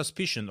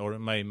suspicion, or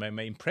my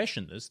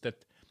impression is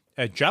that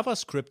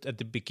JavaScript at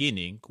the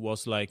beginning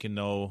was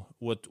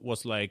what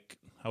was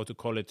how to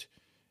call it,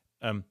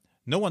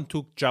 no one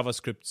took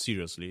JavaScript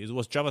seriously.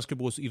 JavaScript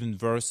was even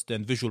worse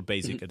than Visual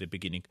Basic at the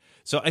beginning.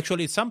 So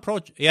actually, in some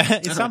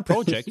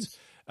projects,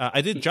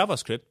 I did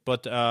JavaScript,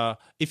 but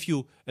if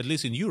you, at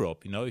least in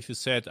Europe, if you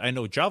said, I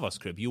know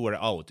JavaScript, you were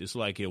out. It's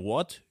like,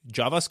 what?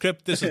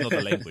 JavaScript? This is not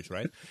a language,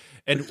 right?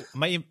 And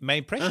my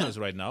impression is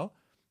right now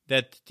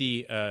that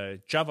the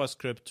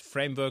JavaScript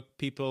framework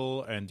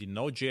people and the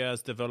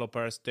Node.js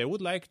developers, they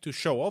would like to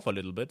show off a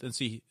little bit and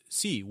see,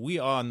 we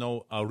are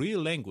now a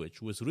real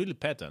language with real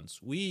patterns.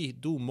 We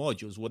do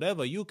modules,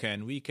 whatever you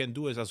can, we can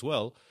do it as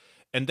well.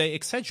 And they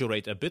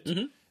exaggerate a bit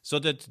so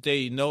that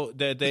they know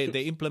that they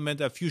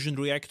implement a Fusion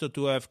reactor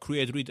to have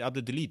create, read,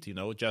 update, delete,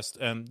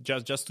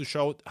 just to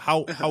show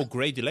how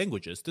great the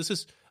language is. This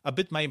is a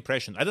bit my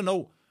impression. I don't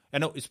know. I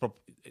know it's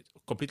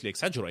completely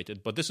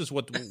exaggerated, but this is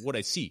what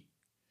I see.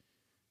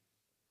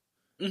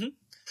 Mm-hmm.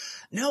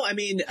 No, I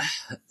mean,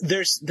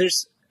 there's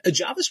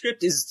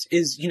JavaScript is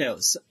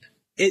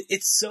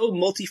it's so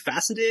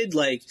multifaceted.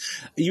 Like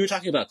you were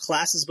talking about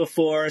classes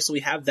before, so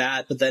we have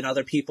that, but then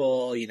other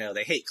people,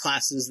 they hate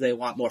classes. They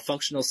want more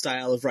functional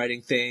style of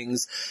writing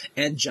things,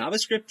 and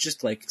JavaScript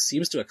just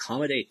seems to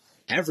accommodate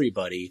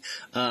everybody.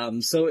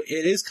 So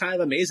it is kind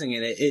of amazing,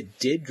 and it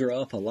did grow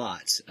up a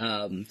lot.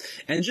 And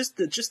just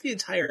the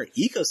entire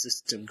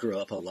ecosystem grew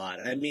up a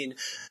lot. I mean,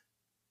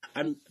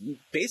 I'm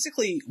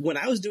basically, when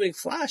I was doing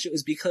Flash, it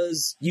was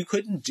because you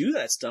couldn't do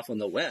that stuff on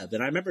the web.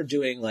 And I remember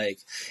doing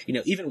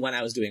even when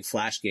I was doing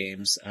Flash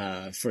games,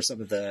 for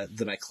some of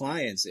my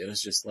clients, it was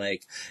just I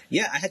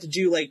had to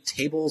do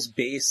tables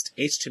based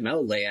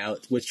HTML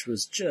layout, which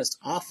was just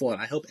awful.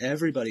 And I hope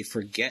everybody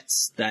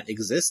forgets that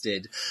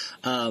existed.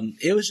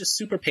 It was just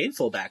super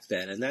painful back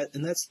then. And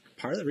that's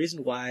part of the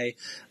reason why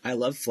I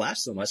love Flash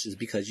so much, is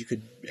because you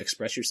could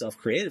express yourself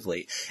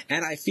creatively.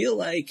 And I feel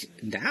like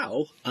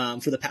now,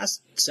 for the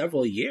past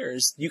several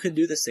years, you can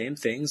do the same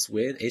things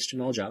with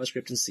HTML,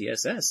 JavaScript, and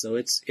CSS. So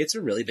it's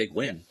a really big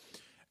win.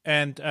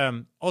 And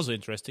also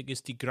interesting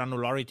is the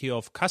granularity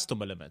of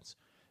custom elements.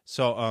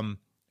 So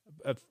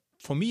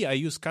for me, I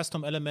use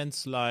custom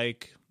elements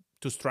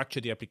to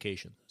structure the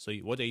application. So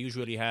what I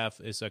usually have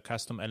is a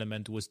custom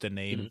element with the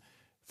name,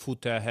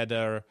 footer,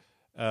 header,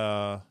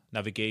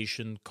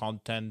 navigation,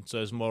 content.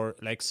 So it's more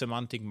like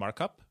semantic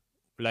markup,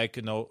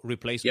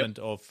 replacement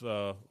of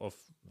how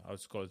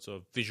it's called,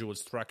 so visual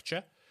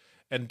structure.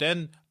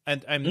 And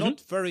I'm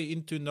not very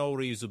into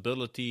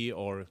reusability,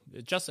 or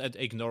just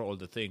ignore all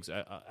the things.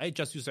 I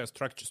just use a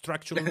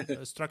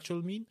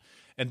structural mean,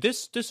 and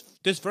this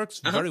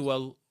works very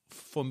well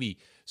for me.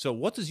 So,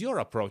 what is your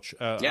approach?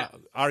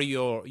 Are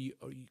your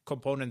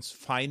components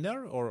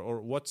finer,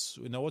 or what's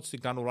the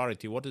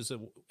granularity? What is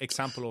an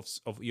example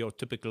of your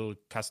typical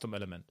custom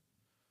element?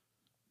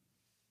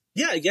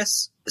 Yeah, I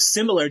guess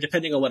similar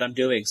depending on what I'm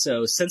doing.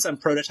 So since I'm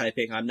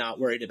prototyping, I'm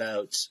worried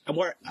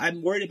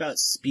about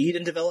speed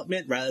and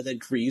development rather than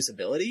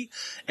reusability.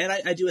 And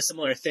I do a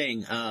similar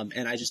thing.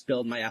 And I just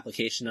build my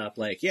application up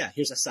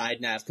here's a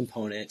side nav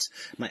component.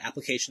 My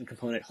application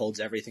component holds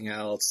everything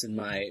else, and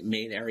my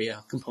main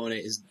area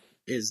component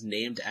is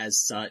named as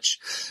such.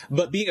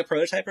 But being a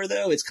prototyper,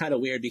 though, it's kind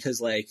of weird because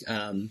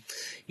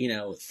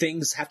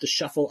things have to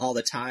shuffle all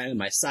the time.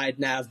 My side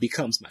nav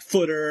becomes my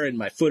footer, and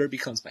my footer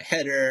becomes my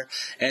header,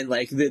 and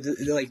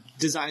the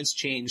designs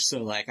change.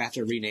 So I have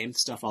to rename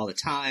stuff all the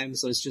time.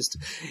 So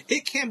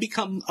it can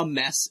become a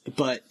mess,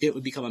 but it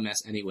would become a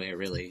mess anyway,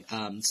 really.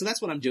 So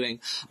that's what I'm doing.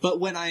 But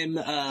when I'm,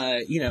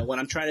 when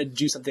I'm trying to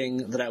do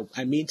something that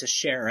I mean to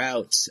share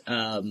out,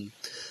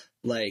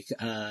 Like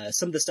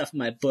some of the stuff in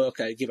my book,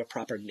 I give a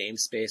proper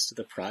namespace to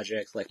the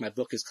project. Like my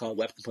book is called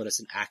Web Components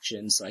in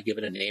Action, so I give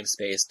it a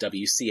namespace,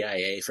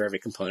 WCIA, for every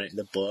component in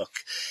the book.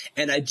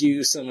 And I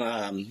do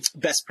some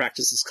best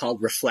practices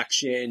called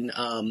reflection,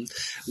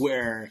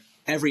 where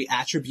every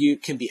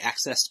attribute can be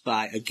accessed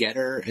by a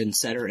getter and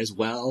setter as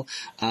well,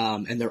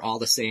 and they're all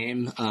the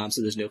same,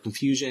 so there's no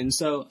confusion.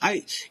 So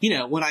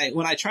when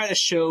I try to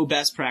show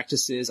best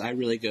practices, I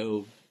really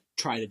go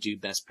try to do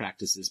best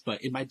practices.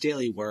 But in my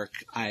daily work,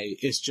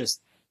 it's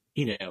just,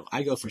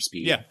 I go for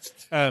speed.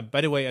 Yeah.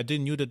 By the way, I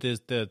didn't know that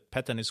the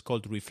pattern is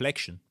called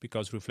reflection,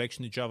 because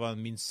reflection in Java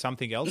means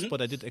something else,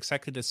 but I did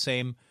exactly the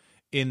same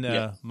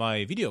in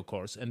my video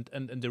course. And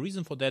the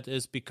reason for that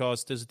is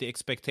because there's the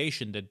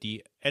expectation that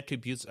the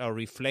attributes are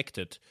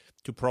reflected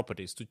to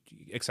properties.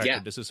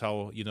 This is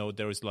how,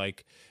 there is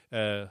like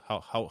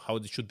how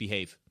they should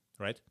behave,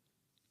 right?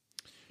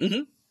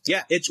 Mm-hmm.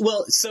 Yeah,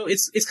 so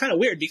it's kind of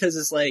weird, because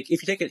it's like,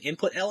 if you take an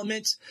input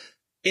element,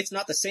 it's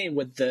not the same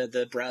with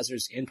the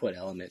browser's input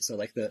element. So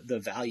like the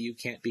value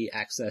can't be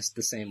accessed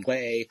the same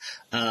way.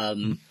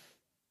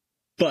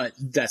 But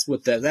that's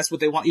what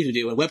they want you to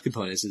do in web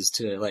components, is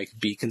to like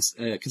be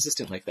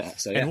consistent like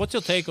that. So yeah. And what's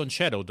your take on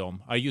Shadow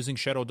DOM? Are you using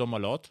Shadow DOM a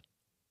lot?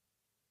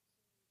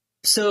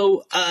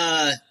 So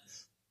I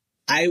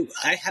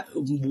have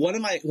one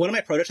of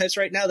my prototypes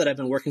right now that I've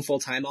been working full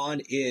time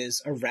on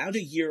is around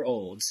a year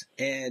old,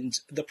 and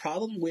the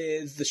problem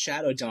with the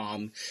Shadow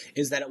DOM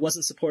is that it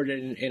wasn't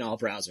supported in all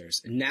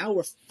browsers. And now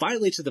we're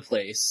finally to the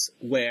place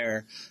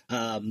where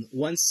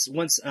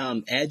once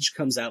Edge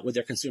comes out with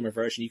their consumer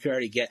version, you can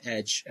already get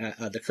Edge,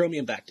 the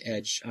Chromium backed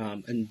Edge,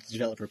 in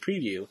developer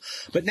preview.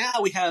 But now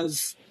we have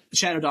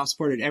Shadow DOM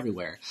supported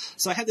everywhere.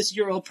 So I have this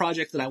year-old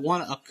project that I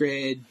want to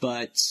upgrade,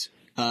 but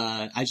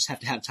I just have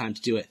to have time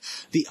to do it.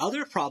 The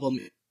other problem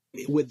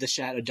with the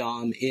Shadow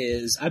DOM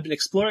is, I've been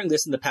exploring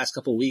this in the past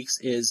couple of weeks,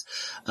 is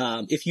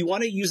if you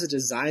want to use a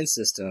design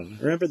system,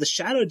 remember the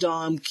Shadow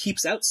DOM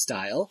keeps out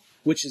style,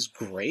 which is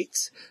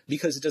great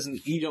because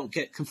you don't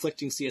get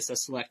conflicting CSS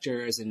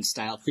selectors and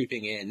style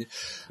creeping in.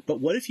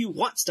 But what if you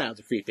want style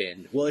to creep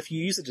in? Well, if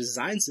you use a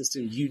design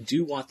system, you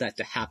do want that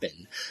to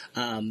happen.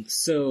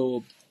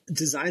 So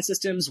design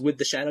systems with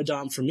the Shadow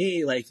DOM, for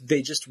me, like,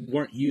 they just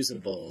weren't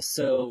usable.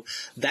 So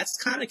that's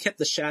kind of kept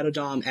the Shadow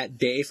DOM at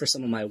bay for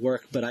some of my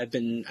work, but I've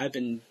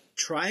been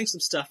trying some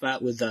stuff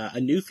out with a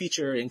new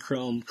feature in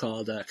Chrome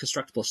called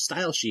constructible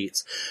style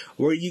sheets,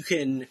 where you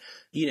can,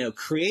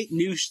 create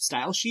new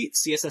style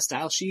sheets, CSS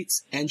style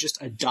sheets, and just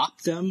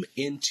adopt them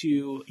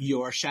into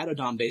your Shadow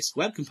DOM based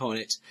web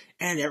component,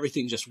 and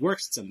everything just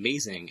works. It's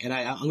amazing. And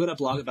I'm going to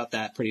blog about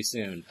that pretty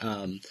soon.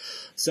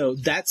 So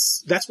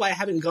that's why I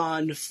haven't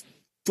gone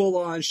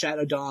full-on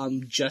Shadow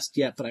DOM just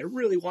yet, but I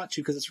really want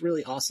to, because it's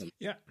really awesome.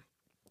 Yeah,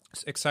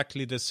 it's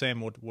exactly the same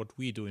what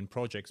we do in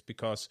projects,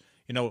 because,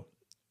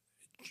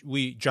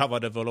 we Java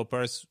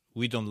developers,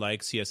 we don't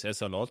like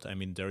CSS a lot. I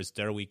mean,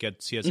 we get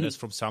CSS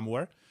from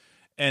somewhere.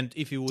 And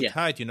if you would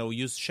hide,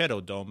 use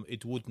Shadow DOM,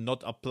 it would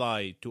not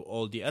apply to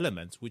all the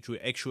elements, which we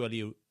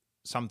actually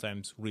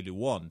sometimes really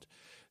want.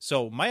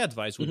 So my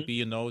advice would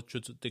be,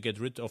 to get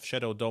rid of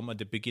Shadow DOM at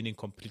the beginning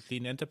completely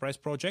in enterprise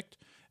project,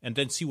 and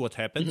then see what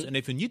happens. And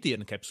if you need the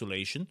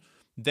encapsulation,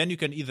 then you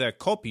can either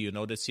copy, the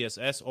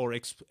CSS, or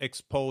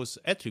expose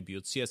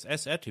attributes,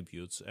 CSS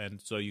attributes, and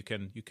so you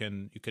can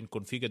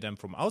configure them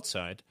from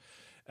outside.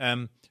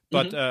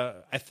 But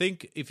I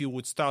think if you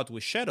would start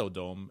with Shadow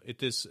DOM,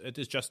 it is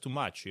just too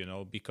much,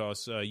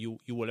 because you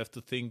will have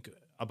to think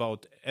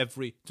about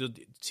the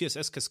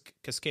CSS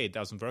cascade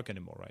doesn't work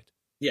anymore, right?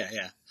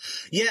 Yeah.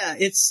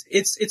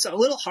 It's a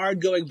little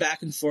hard going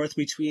back and forth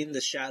between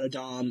the Shadow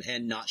DOM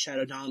and not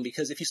Shadow DOM,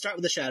 because if you start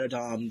with the Shadow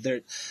DOM,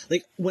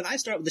 when I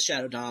start with the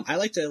Shadow DOM, I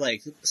like to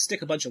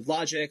stick a bunch of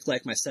logic,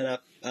 like my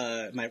setup,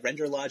 my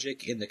render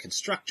logic in the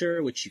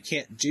constructor, which you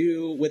can't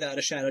do without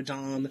a Shadow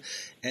DOM,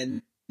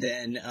 and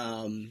then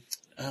I'm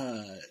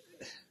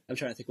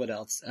trying to think what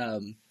else.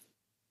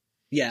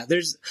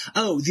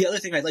 The other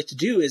thing I'd like to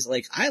do is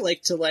I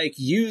like to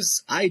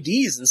use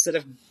IDs instead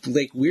of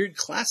weird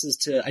classes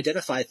to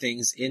identify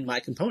things in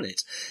my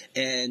component.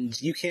 And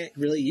you can't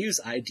really use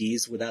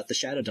IDs without the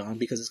Shadow DOM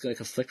because it's going to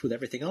conflict with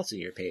everything else in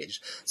your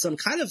page. So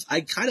I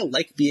kind of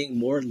like being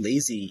more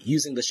lazy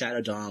using the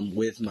Shadow DOM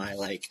with my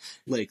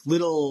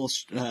little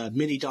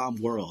mini DOM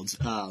world.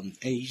 And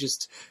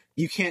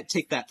you can't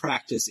take that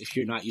practice if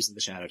you're not using the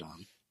Shadow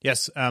DOM.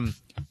 Yes.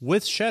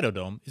 With Shadow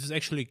DOM, this is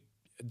actually,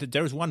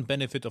 there is one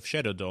benefit of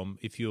Shadow DOM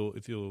if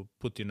you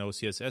put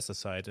CSS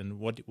aside, and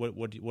what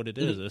it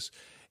is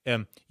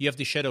you have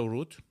the shadow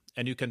root,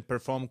 and you can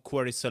perform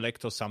query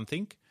select or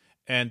something,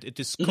 and it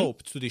is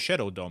scoped to the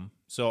Shadow DOM.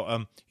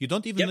 So you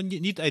don't even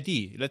need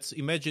ID. Let's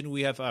imagine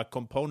we have a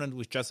component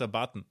with just a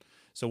button.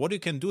 So what you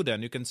can do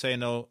then, you can say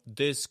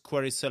this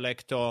query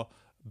selector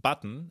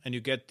button, and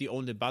you get the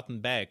only button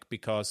back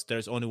because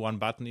there's only one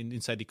button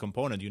inside the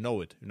component. So you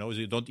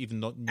don't even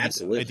need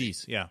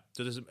IDs. Yeah.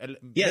 So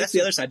that's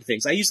the other side of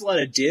things. I use a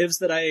lot of divs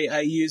that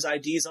I use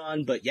IDs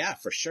on, but yeah,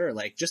 for sure,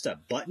 just a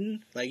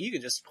button, you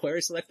can just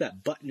query select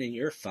that button and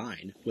you're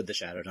fine with the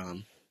Shadow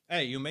DOM.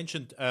 Hey, you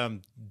mentioned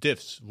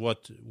diffs.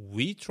 What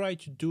we try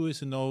to do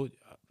is,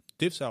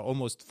 diffs are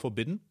almost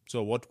forbidden.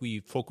 So what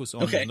we focus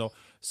on is,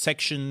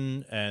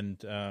 section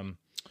and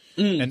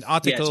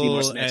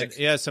article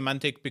and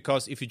semantic.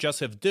 Because if you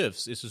just have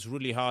diffs, it is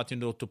really hard,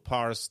 to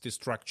parse the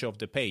structure of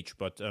the page.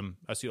 But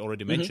as you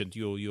already mentioned,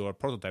 you are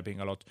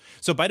prototyping a lot.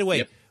 So by the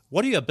way,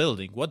 what are you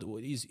building?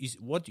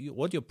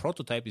 What your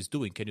prototype is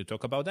doing? Can you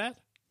talk about that?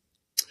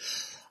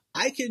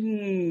 I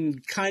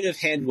can kind of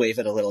hand wave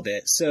it a little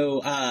bit.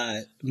 So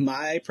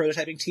my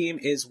prototyping team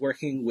is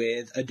working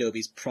with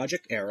Adobe's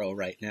Project Arrow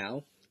right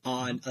now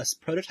on a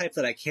prototype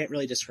that I can't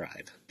really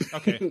describe.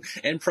 Okay.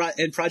 and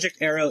Project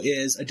Arrow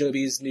is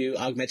Adobe's new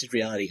augmented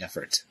reality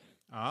effort.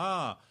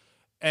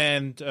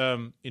 And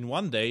in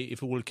one day,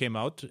 if it will come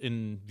out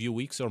in few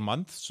weeks or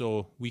months,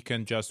 so we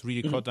can just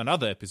record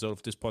another episode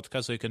of this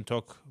podcast, so you can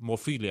talk more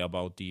freely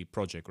about the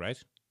project,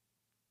 right?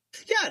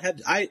 Yeah,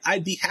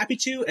 I'd be happy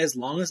to, as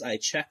long as I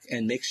check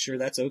and make sure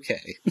that's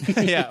okay.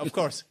 Yeah, of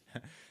course.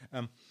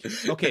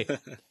 Okay,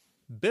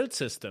 build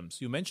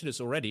systems. You mentioned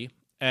this already,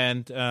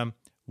 and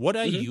what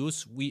I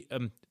use,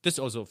 this is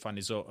also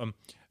funny. So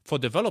for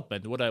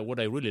development, what I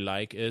really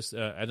like is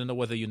I don't know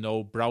whether you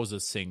know Browser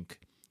Sync.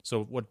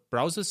 So what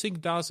Browser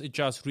Sync does, it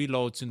just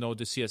reloads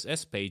the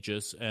CSS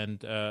pages and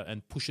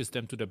pushes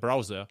them to the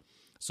browser.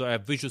 So I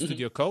have Visual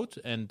Studio Code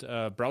and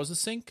Browser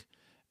Sync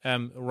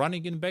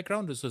running in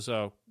background. This is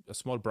a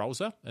small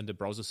browser, and the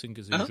Browser Sync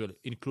is usually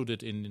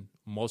included in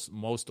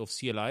most of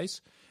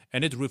CLIs,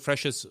 and it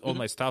refreshes all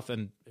my stuff,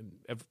 and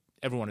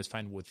everyone is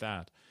fine with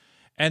that.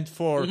 And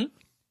for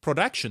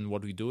production,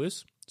 what we do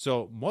is,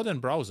 so modern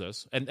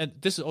browsers, and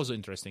this is also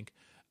interesting,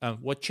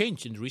 what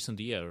changed in recent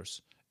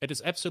years, it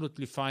is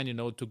absolutely fine,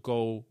 to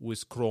go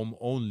with Chrome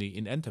only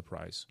in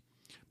enterprise,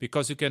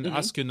 because you can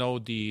ask,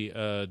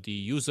 the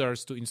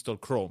users to install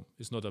Chrome.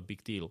 It's not a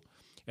big deal.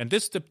 And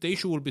the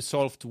issue will be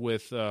solved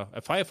with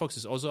Firefox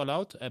is also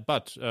allowed,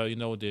 but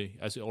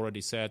as you already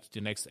said, the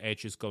next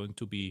edge is going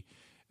to be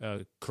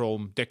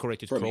Chrome,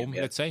 decorated Chrome,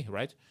 let's say,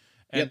 right?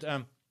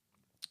 And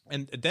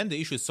and then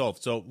the issue is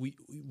solved. So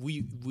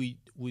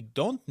we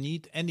don't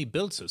need any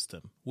build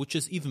system, which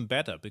is even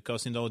better,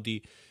 because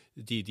the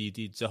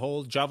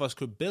whole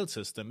JavaScript build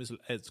system is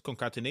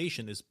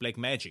concatenation is black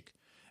magic,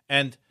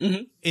 and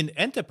in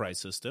enterprise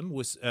system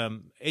with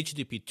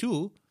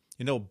HTTP2.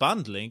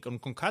 Bundling and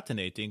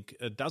concatenating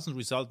doesn't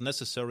result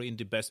necessarily in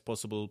the best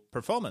possible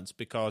performance,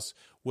 because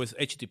with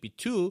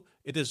HTTP2,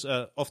 it is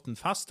often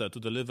faster to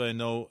deliver,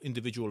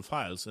 individual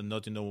files and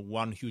not,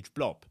 one huge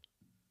blob.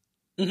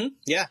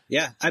 Yeah.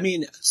 I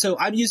mean, so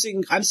I'm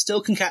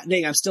still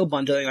concatenating, I'm still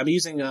bundling, I'm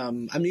using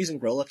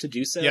Rollup to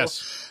do so.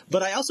 Yes.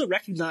 But I also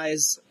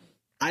recognize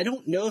I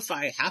don't know if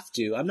I have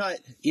to. I'm not.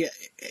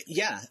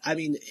 Yeah. I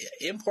mean,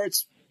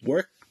 imports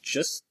work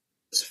just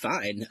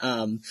fine.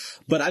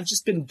 But I've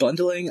just been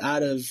bundling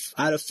out of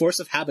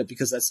force of habit,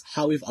 because that's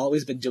how we've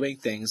always been doing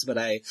things. But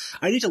I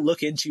need to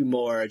look into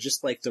more,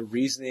 just like the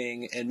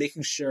reasoning and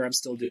making sure I'm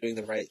still doing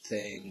the right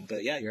thing.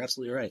 But yeah, you're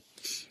absolutely right.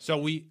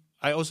 So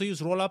I also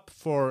use Rollup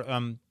for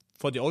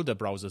the older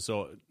browsers.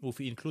 So if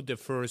we include the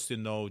first,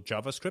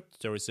 JavaScript,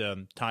 there is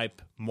a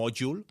type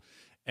module,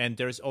 and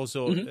there is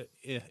also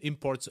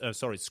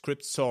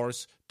script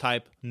source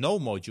type no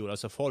module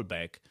as a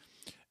fallback.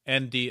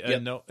 And the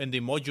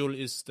module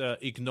is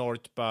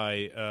ignored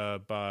by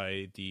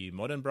the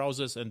modern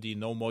browsers, and the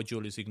no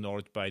module is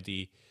ignored by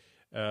the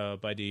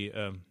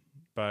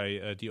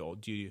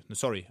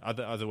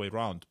other way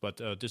around. But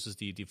this is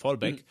the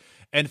fallback.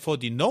 And for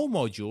the no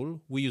module,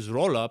 we use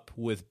Rollup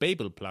with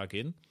Babel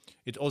plugin.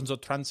 It also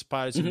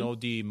transpiles,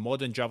 the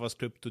modern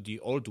JavaScript to the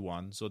old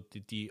one. So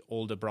the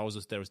older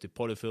browsers, there is the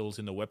polyfills,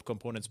 web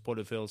components,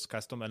 polyfills,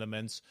 custom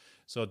elements.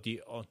 So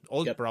the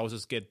old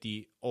browsers get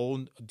the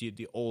old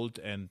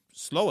and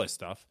slower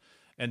stuff,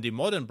 and the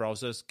modern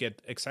browsers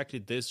get exactly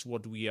this,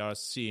 what we are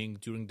seeing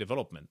during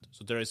development.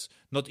 So there is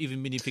not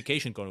even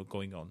minification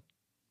going on.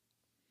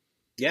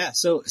 Yeah,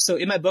 so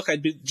in my book, I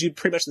do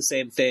pretty much the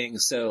same thing.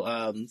 So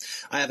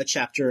I have a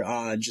chapter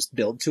on just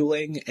build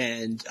tooling,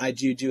 and I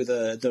do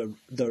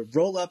the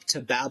roll up to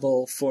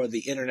Babel for the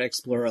Internet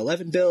Explorer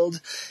 11 build,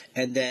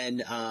 and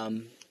then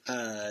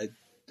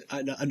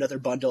another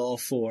bundle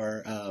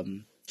for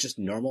just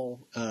normal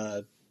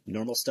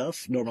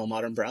stuff, normal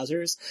modern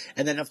browsers,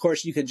 and then of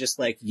course you can just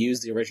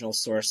use the original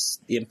source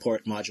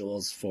import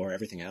modules for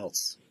everything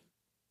else.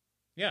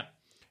 Yeah.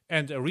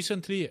 And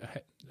recently,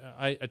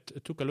 I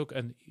took a look,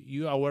 and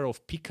you are aware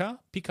of Pika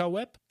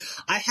Web?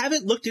 I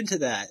haven't looked into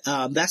that.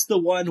 That's the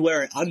one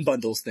where it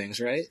unbundles things,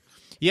 right?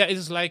 Yeah, it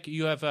is like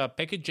you have a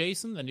package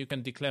JSON, and you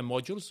can declare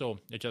modules. So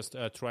you just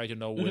try,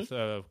 with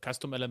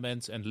custom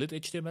elements and lit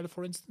HTML,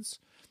 for instance.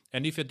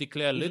 And if you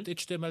declare lit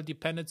HTML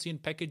dependency in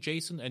package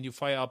JSON and you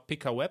fire up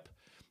Pika Web,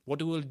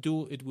 what it will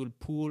do, it will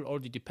pool all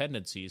the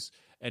dependencies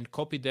and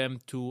copy them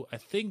to, I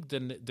think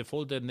the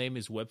folder name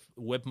is web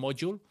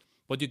module.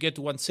 But you get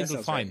one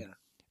single file, right, yeah.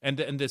 and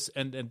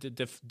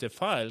the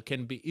file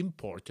can be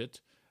imported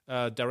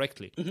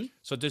directly.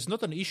 So there's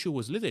not an issue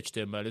with lit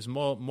HTML. It's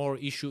more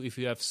issue if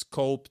you have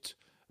scoped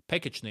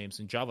package names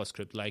in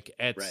JavaScript, like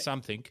add Right.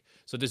 something.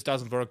 So this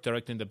doesn't work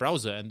directly in the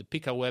browser, and the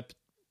PikaWeb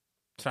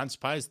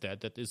transpiles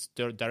that is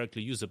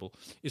directly usable.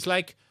 It's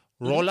like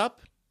Rollup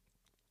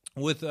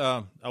with,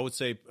 I would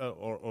say,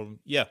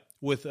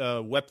 with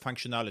web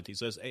functionality.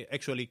 So it's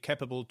actually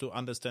capable to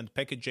understand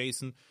package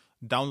JSON,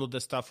 download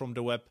the stuff from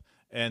the web,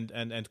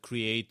 and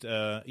create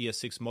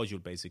ES6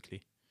 module,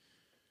 basically.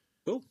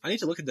 Cool. I need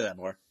to look into that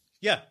more.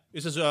 Yeah,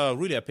 this is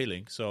really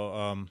appealing. So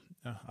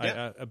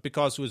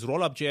because with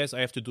Rollup.js, I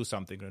have to do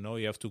something.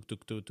 You have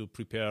to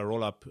prepare a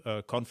Rollup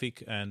config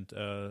and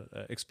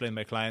explain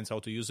my clients how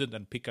to use it.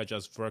 And Pika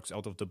just works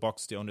out of the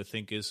box. The only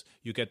thing is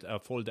you get a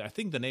folder. I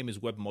think the name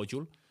is web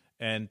module,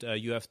 and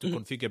you have to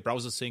configure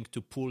browser sync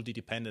to pull the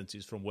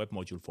dependencies from web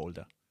module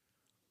folder.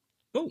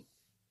 Cool.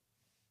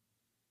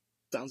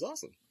 Sounds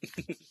awesome.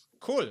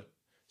 Cool.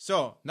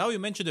 So now you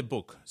mentioned a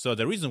book. So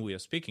the reason we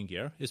are speaking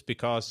here is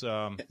because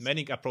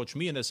many approach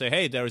me and they say,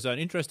 hey, there is an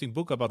interesting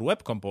book about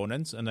web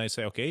components. And I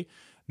say, okay,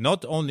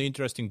 not only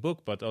interesting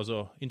book, but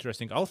also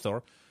interesting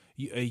author.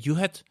 You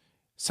had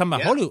some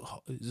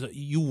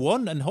you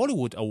won an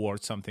Hollywood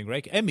award, something,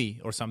 right?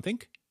 Emmy or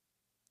something.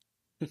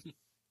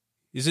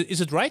 Is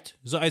it right?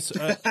 So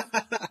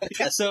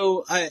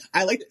So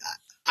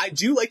I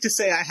do like to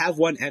say I have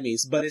won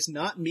Emmys, but it's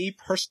not me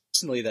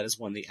personally that has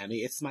won the Emmy.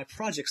 It's my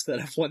projects that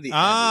have won the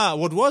Emmys.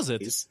 What was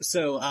it?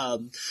 So,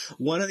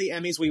 one of the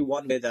Emmys we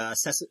won with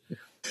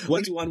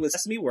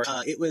Sesame Works.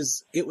 It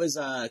was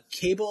a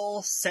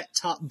cable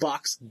set-top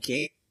box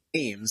games.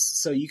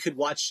 So you could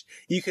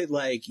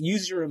like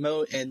use your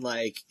remote and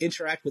like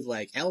interact with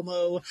like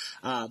Elmo.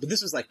 But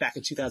this was like back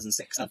in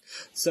 2006.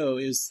 So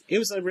it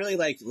was a really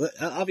like,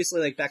 obviously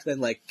like back then,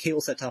 like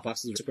cable set-top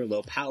boxes were super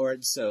low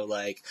powered. So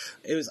like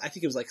I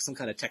think it was like some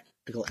kind of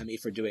technical Emmy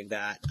for doing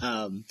that.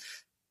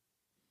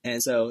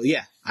 And so,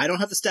 yeah, I don't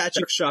have the statue.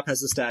 Workshop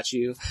has the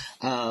statue.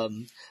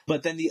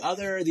 But then the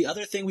other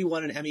thing we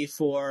won an Emmy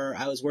for,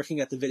 I was working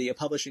at the video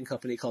publishing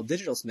company called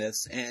Digital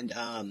Smiths, and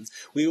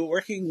we were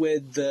working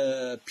with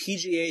the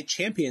PGA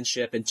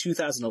Championship in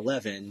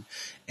 2011.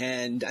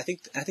 And I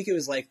think it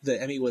was like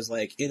the Emmy was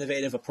like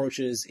innovative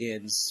approaches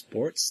in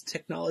sports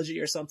technology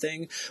or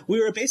something.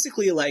 We were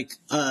basically like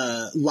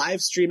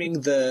live streaming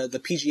the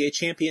PGA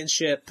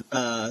Championship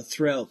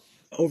throughout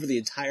over the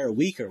entire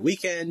week or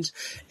weekend,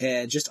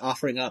 and just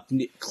offering up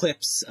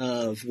clips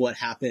of what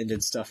happened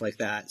and stuff like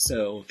that.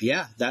 So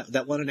yeah,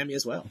 that won an Emmy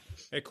as well.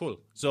 Hey, cool.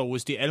 So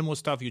with the Elmo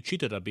stuff, you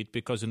cheated a bit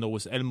because,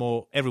 with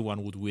Elmo,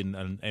 everyone would win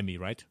an Emmy,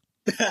 right?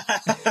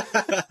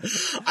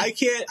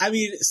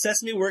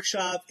 Sesame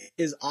Workshop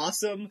is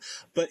awesome,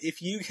 but if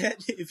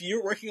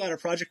you're working on a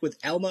project with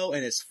Elmo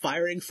and it's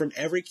firing from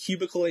every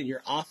cubicle in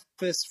your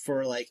office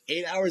for like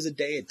 8 hours a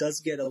day, it does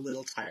get a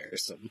little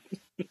tiresome.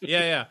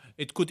 Yeah.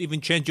 It could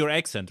even change your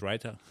accent,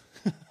 right?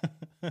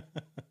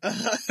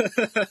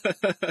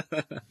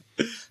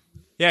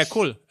 Yeah,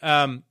 cool.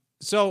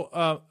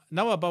 So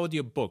now about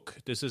your book.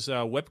 This is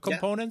Web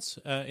Components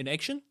in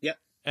Action? Yep.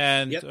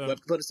 And Web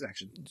Components in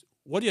Action.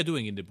 What are you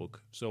doing in the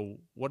book? So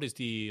what is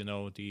the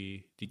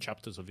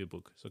chapters of your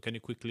book? So can you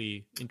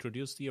quickly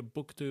introduce your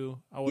book to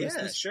our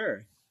listeners? Yeah,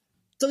 sure.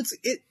 So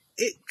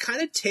it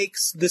kind of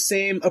takes the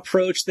same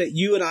approach that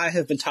you and I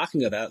have been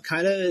talking about,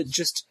 kind of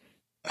just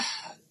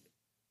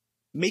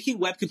making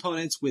web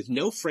components with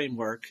no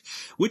framework,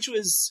 which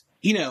was,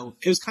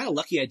 it was kind of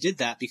lucky I did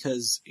that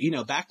because,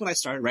 back when I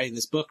started writing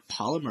this book,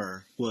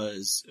 Polymer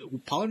was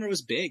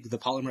big, the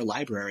Polymer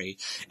library.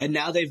 And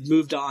now they've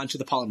moved on to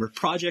the Polymer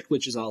project,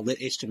 which is all lit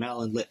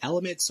HTML and lit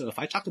elements. So if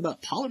I talked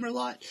about Polymer a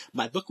lot,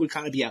 my book would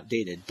kind of be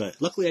outdated, but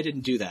luckily I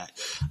didn't do that.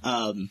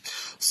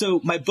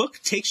 So my book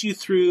takes you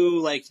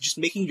through like just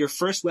making your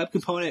first web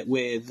component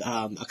with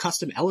a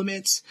custom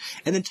element,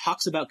 and then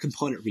talks about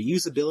component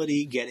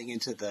reusability, getting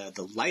into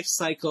the life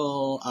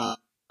cycle,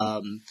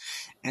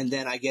 and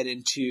then I get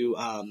into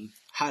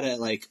how to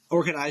like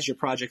organize your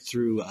project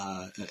through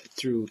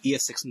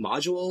ES6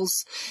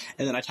 modules,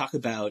 and then I talk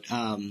about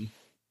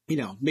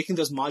making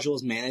those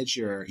modules manage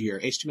your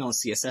HTML and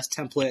CSS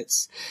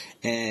templates,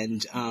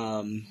 and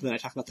then I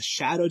talk about the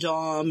Shadow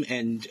DOM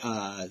and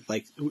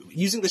like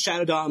using the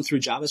Shadow DOM through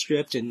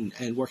JavaScript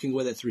and working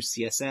with it through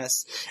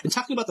CSS, and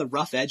talking about the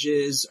rough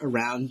edges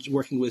around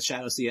working with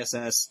Shadow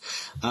CSS.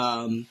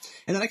 And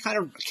then I kind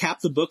of cap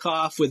the book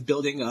off with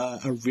building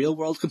a real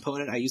world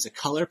component. I use a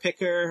color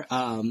picker.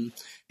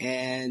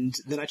 And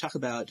then I talk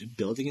about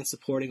building and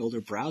supporting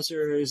older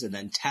browsers, and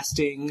then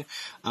testing,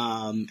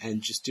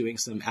 and just doing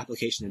some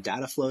application and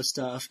data flow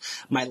stuff.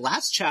 My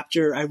last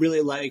chapter I really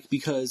like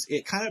because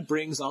it kind of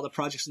brings all the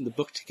projects in the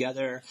book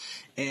together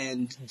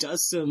and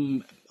does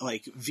some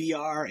like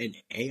VR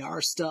and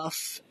AR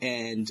stuff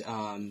and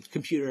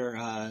computer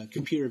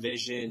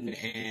vision.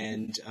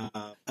 And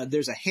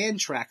there's a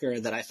hand tracker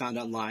that I found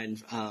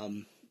online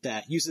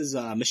that uses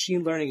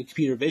machine learning and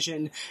computer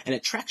vision, and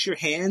it tracks your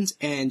hands.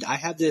 And I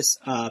have this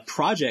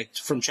project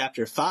from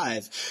chapter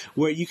 5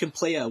 where you can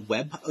play a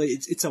web.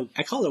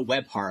 I call it a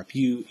web harp.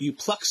 You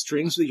pluck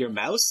strings with your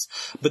mouse,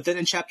 but then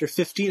in chapter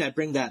 15 I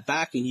bring that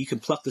back, and you can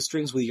pluck the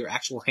strings with your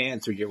actual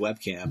hand through your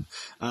webcam.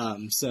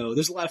 So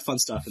there's a lot of fun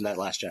stuff in that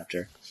last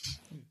chapter.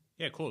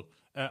 Yeah, cool.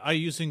 Are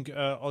you using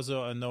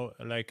also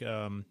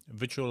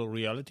virtual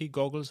reality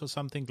goggles or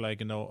something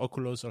like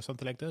Oculus or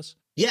something like this?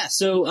 Yeah.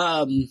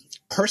 So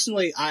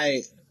personally,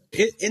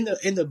 in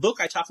the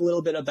book I talk a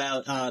little bit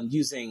about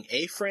using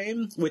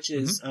A-Frame, which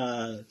is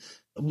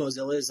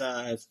Mozilla's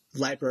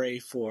library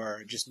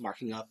for just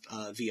marking up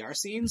VR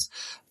scenes.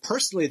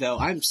 Personally, though,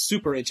 I'm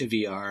super into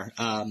VR.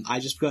 I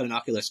just got an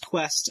Oculus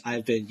Quest.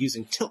 I've been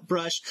using Tilt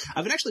Brush.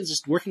 I've been actually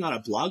just working on a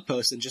blog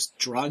post and just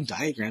drawing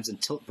diagrams in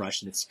Tilt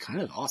Brush, and it's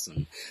kind of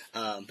awesome.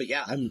 But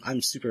yeah,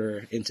 I'm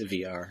super into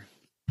VR.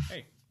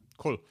 Hey,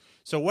 cool.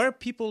 So where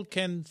people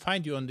can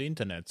find you on the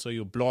internet? So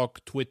your blog,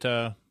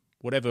 Twitter,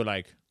 whatever you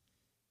like.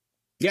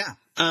 Yeah.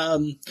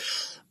 So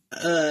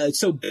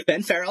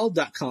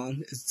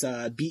benfarrell.com. It's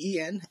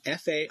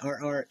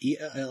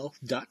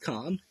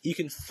BenFarrell.com. You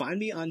can find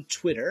me on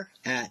Twitter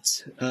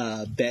at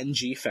Ben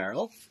G.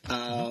 Farrell.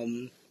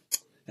 And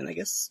I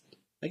guess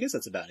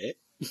that's about it.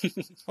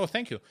 Oh,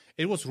 thank you.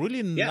 It was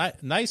really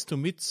nice to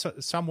meet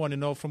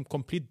someone, from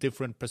complete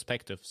different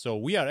perspective. So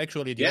we are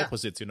actually the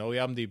opposites,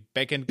 I'm the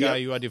back-end guy,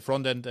 you are the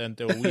front-end, and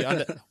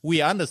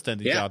we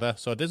understand each other.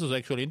 So this was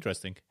actually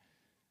interesting.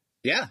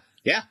 Yeah.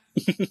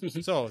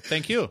 So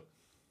thank you.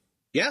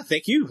 Yeah,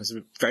 thank you. It was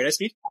very nice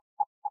to meet you.